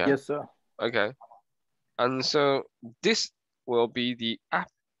 yeah, Yes, sir. okay. And so this will be the app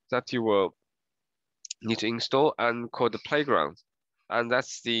that you will need to install and called the playground. And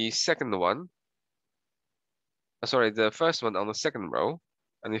that's the second one. Sorry, the first one on the second row.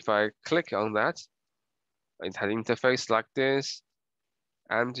 And if I click on that, it has an interface like this.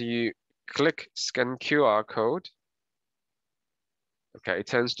 And you click scan QR code. Okay, it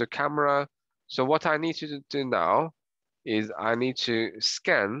turns to camera. So what I need to do now is I need to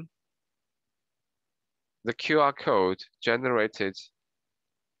scan the QR code generated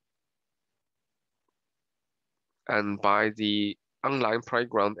and by the online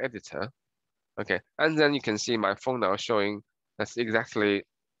playground editor. Okay, and then you can see my phone now showing that's exactly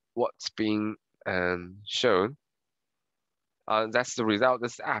what's being shown. That's the result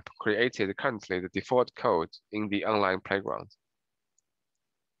this app created currently, the default code in the online playground.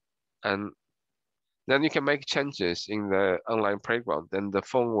 And then you can make changes in the online playground, then the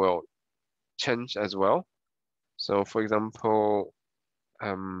phone will change as well. So for example,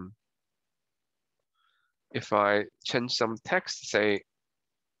 if I change some text, say,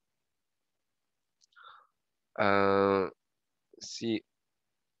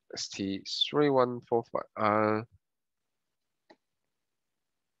 CST3145,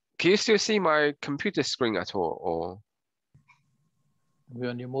 can you still see my computer screen at all, or? We're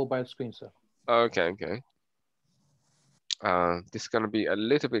on your mobile screen, sir. Okay, okay. This is gonna be a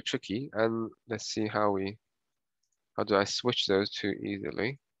little bit tricky, and let's see how do I switch those two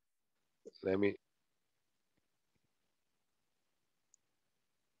easily? Let me.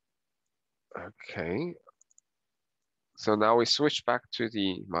 Okay. So now we switch back to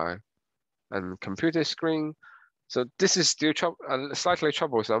my computer screen. So this is still slightly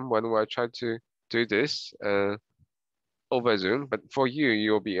troublesome when we try to do this over Zoom, but for you,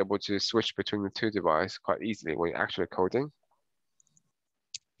 you'll be able to switch between the two devices quite easily when you're actually coding.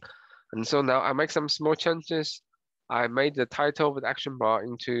 And so now I make some small changes. I made the title of the action bar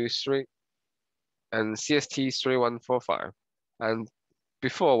into CST3145, and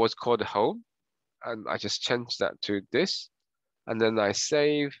before was called home, and I just changed that to this, and then I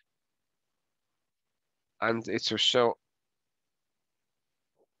save, and it will show.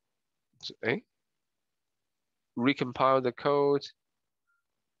 Recompile the code,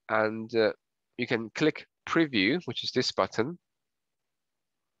 and you can click preview, which is this button.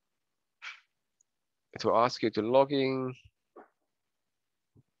 It will ask you to log in.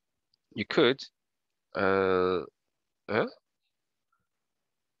 You could.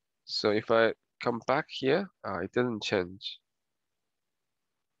 So if I come back here, it didn't change.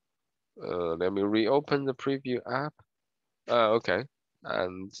 Let me reopen the preview app. Okay,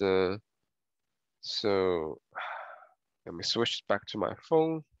 and so let me switch back to my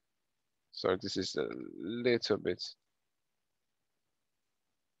phone. So this is a little bit.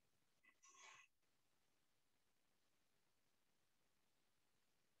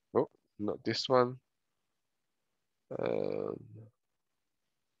 Oh, not this one.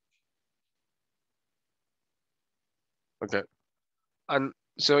 Okay, and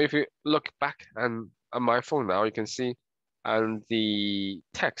so if you look back and on my phone now, you can see, and the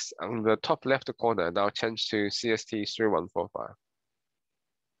text on the top left corner now changed to CST3145.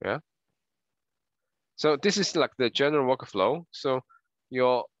 Yeah. So this is like the general workflow. So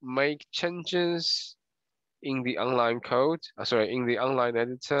you'll make changes in the online code, in the online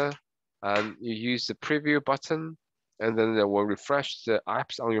editor, and you use the preview button, and then it will refresh the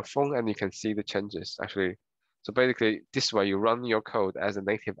apps on your phone, and you can see the changes actually. So basically, this way you run your code as a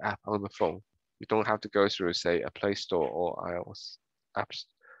native app on the phone. You don't have to go through, say, a Play Store or iOS apps,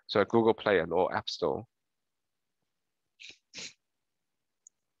 so a Google Play and or App Store.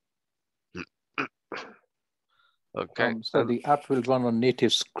 Okay. So the app will run on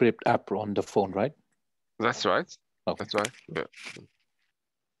NativeScript app on the phone, right? That's right. Okay. That's right. Yeah.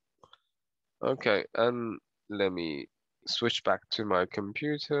 Okay, and let me switch back to my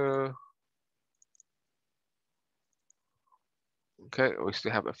computer. Okay, we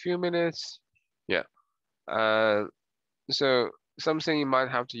still have a few minutes. Yeah. So something you might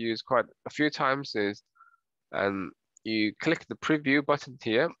have to use quite a few times is, you click the preview button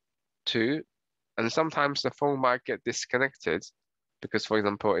here too, and sometimes the phone might get disconnected because, for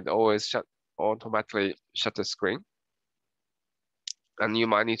example, it always automatically shut the screen, and you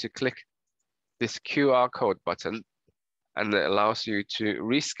might need to click this QR code button, and it allows you to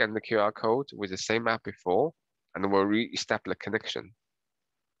rescan the QR code with the same app before, and it will re-establish the connection.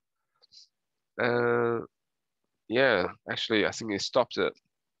 Yeah, actually, I think it stopped it.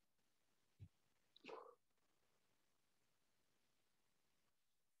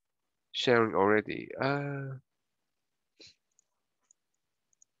 Sharing already.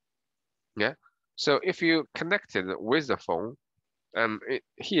 Yeah. So if you connected with the phone,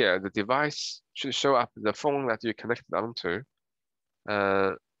 here the device should show up the phone that you connected onto.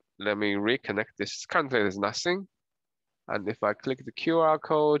 Let me reconnect this. Currently, there's nothing. And if I click the QR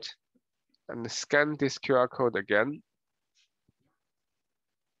code and scan this QR code again,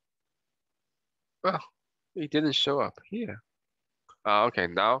 well, it didn't show up here. Okay,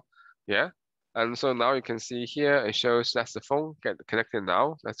 now, yeah. And so now you can see here, it shows that's the phone get connected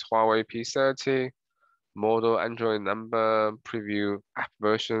now. That's Huawei P30, model, Android number, preview app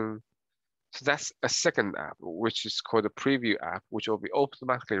version. So that's a second app, which is called the preview app, which will be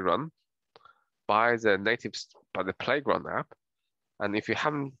automatically run by the Playground app. And if you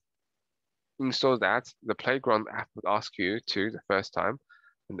haven't installed that, the Playground app would ask you to the first time,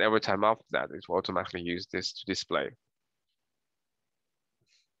 and every time after that, it will automatically use this to display.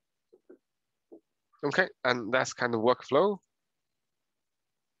 Okay, and that's kind of workflow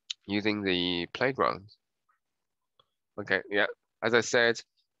using the Playground. Okay, yeah, as I said,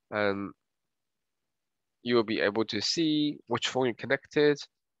 you will be able to see which phone you connected,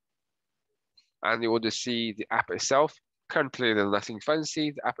 and you will see the app itself. Currently, there's nothing fancy.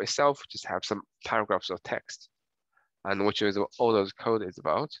 The app itself just have some paragraphs of text, and which is what all those code is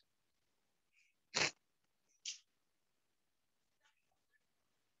about.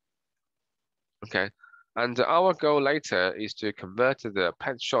 Okay, and our goal later is to convert the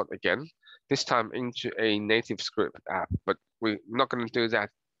pet shot again, this time into a NativeScript app, but we're not going to do that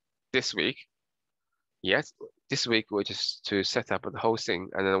this week. Yes, this week we're just to set up the whole thing,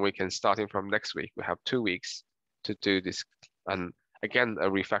 and then we can starting from next week. We have 2 weeks to do this, and again a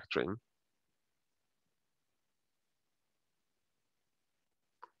refactoring.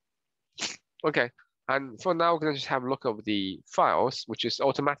 Okay, and for now, we're going to just have a look at the files, which is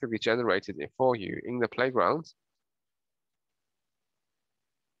automatically generated for you in the Playground.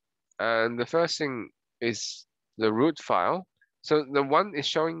 And the first thing is the root file. So the one is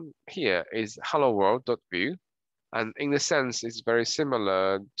showing here is hello world.view. And in the sense, it's very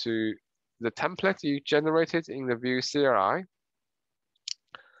similar to the template you generated in the Vue CRI.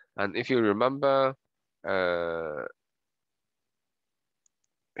 And if you remember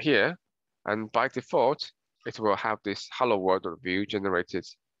here, and by default, it will have this hello world.view generated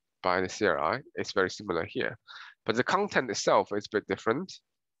by the CRI. It's very similar here. But the content itself is a bit different.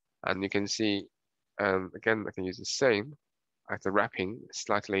 And you can see, again, I can use the same as the wrapping,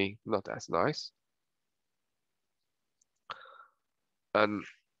 slightly not as nice. And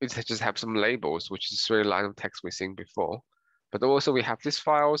it just have some labels, which is 3 line of text we've seen before. But also we have this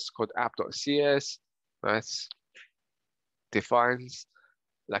files called app.cs that defines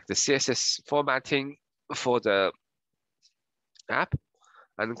like the CSS formatting for the app.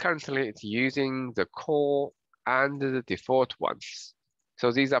 And currently it's using the core and the default ones.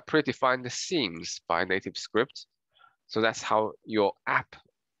 So these are predefined themes by NativeScript. So that's how your app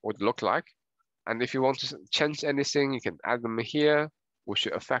would look like. And if you want to change anything, you can add them here, which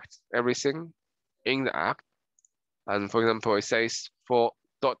should affect everything in the app. And for example, it says for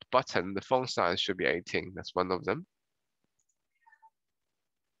dot button, the font size should be 18. That's one of them.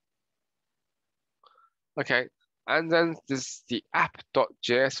 Okay, And then this is the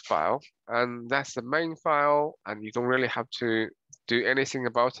app.js file, and that's the main file, and you don't really have to do anything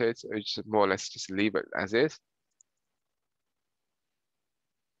about it. It's more or less just leave it as is.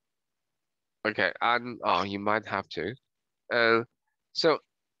 Okay, and oh, you might have to. So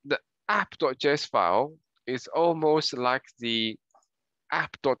the app.js file is almost like the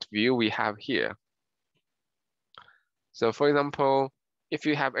app.view we have here. So for example, if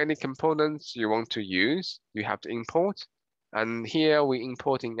you have any components you want to use, you have to import. And here we're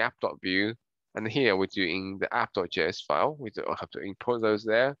importing app.view, and here we're doing the app.js file. We don't have to import those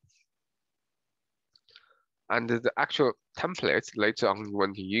there. And the actual template, later on you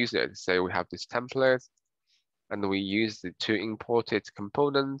want to use it. Say we have this template, and we use the two imported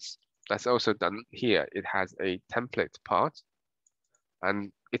components. That's also done here. It has a template part,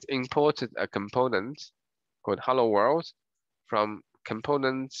 and it imported a component called hello world from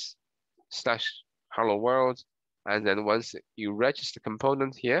components / hello world. And then once you register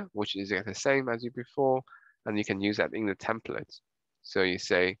component here, which is the same as you before, and you can use that in the template. So you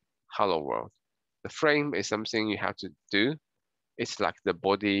say hello world. The frame is something you have to do. It's like the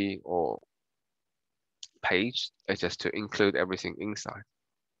body or page. It's just to include everything inside.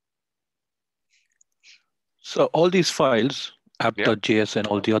 So all these files, app.js and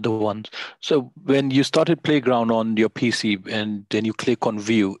all the other ones. So when you started Playground on your PC and then you click on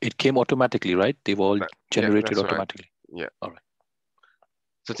view, it came automatically, right? They've all generated automatically. Right. Yeah. All right.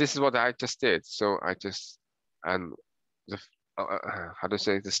 So this is what I just did. So I just, and the, how to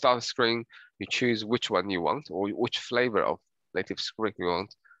say, the start screen, you choose which one you want or which flavor of NativeScript you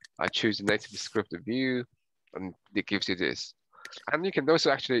want. I choose the NativeScript view, and it gives you this. And you can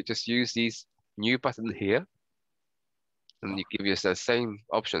also actually just use these new button here, and you give yourself the same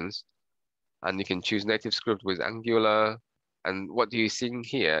options. And you can choose NativeScript with Angular. And what you're seeing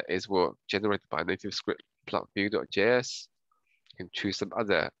here is what generated by NativeScript plot view.js. You can choose some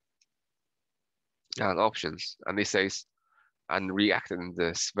other options. And it says, and React and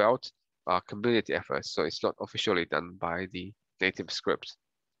the Svelte are community efforts. So it's not officially done by the NativeScript,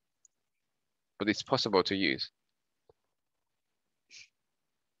 but it's possible to use.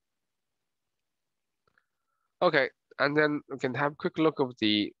 Okay, and then we can have a quick look of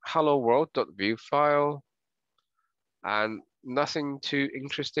the hello world.view file. And nothing too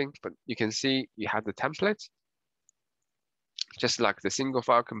interesting, but you can see you have the template, just like the single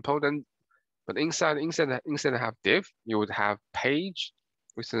file component. But inside of have div, you would have page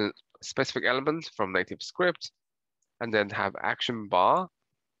with a specific element from NativeScript, and then have action bar,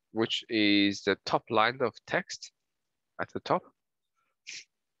 which is the top line of text at the top.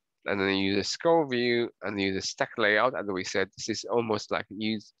 And then you use a scroll view and use a stack layout. And we said this is almost like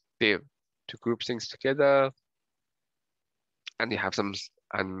use div to group things together. And you have some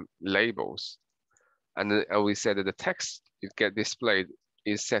labels. And then we said that the text you get displayed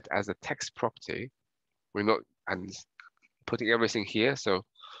is set as a text property. We're not putting everything here, so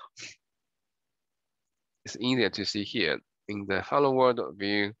it's easier to see here in the hello world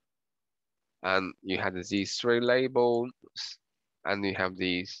view. And you have these three labels, and you have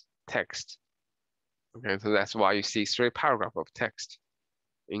these text. Okay, so that's why you see 3 paragraphs of text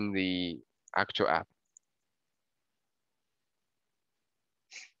in the actual app.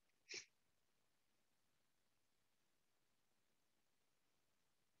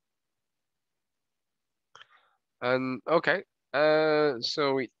 And okay,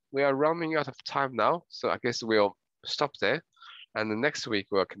 so we are running out of time now, so I guess we'll stop there. And the next week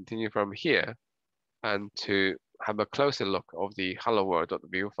we'll continue from here and to have a closer look of the hello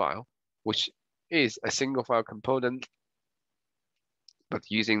world.view file, which is a single file component, but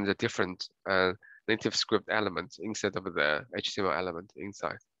using the different NativeScript elements instead of the HTML element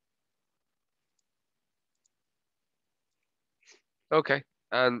inside. Okay,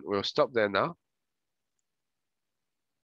 and we'll stop there now.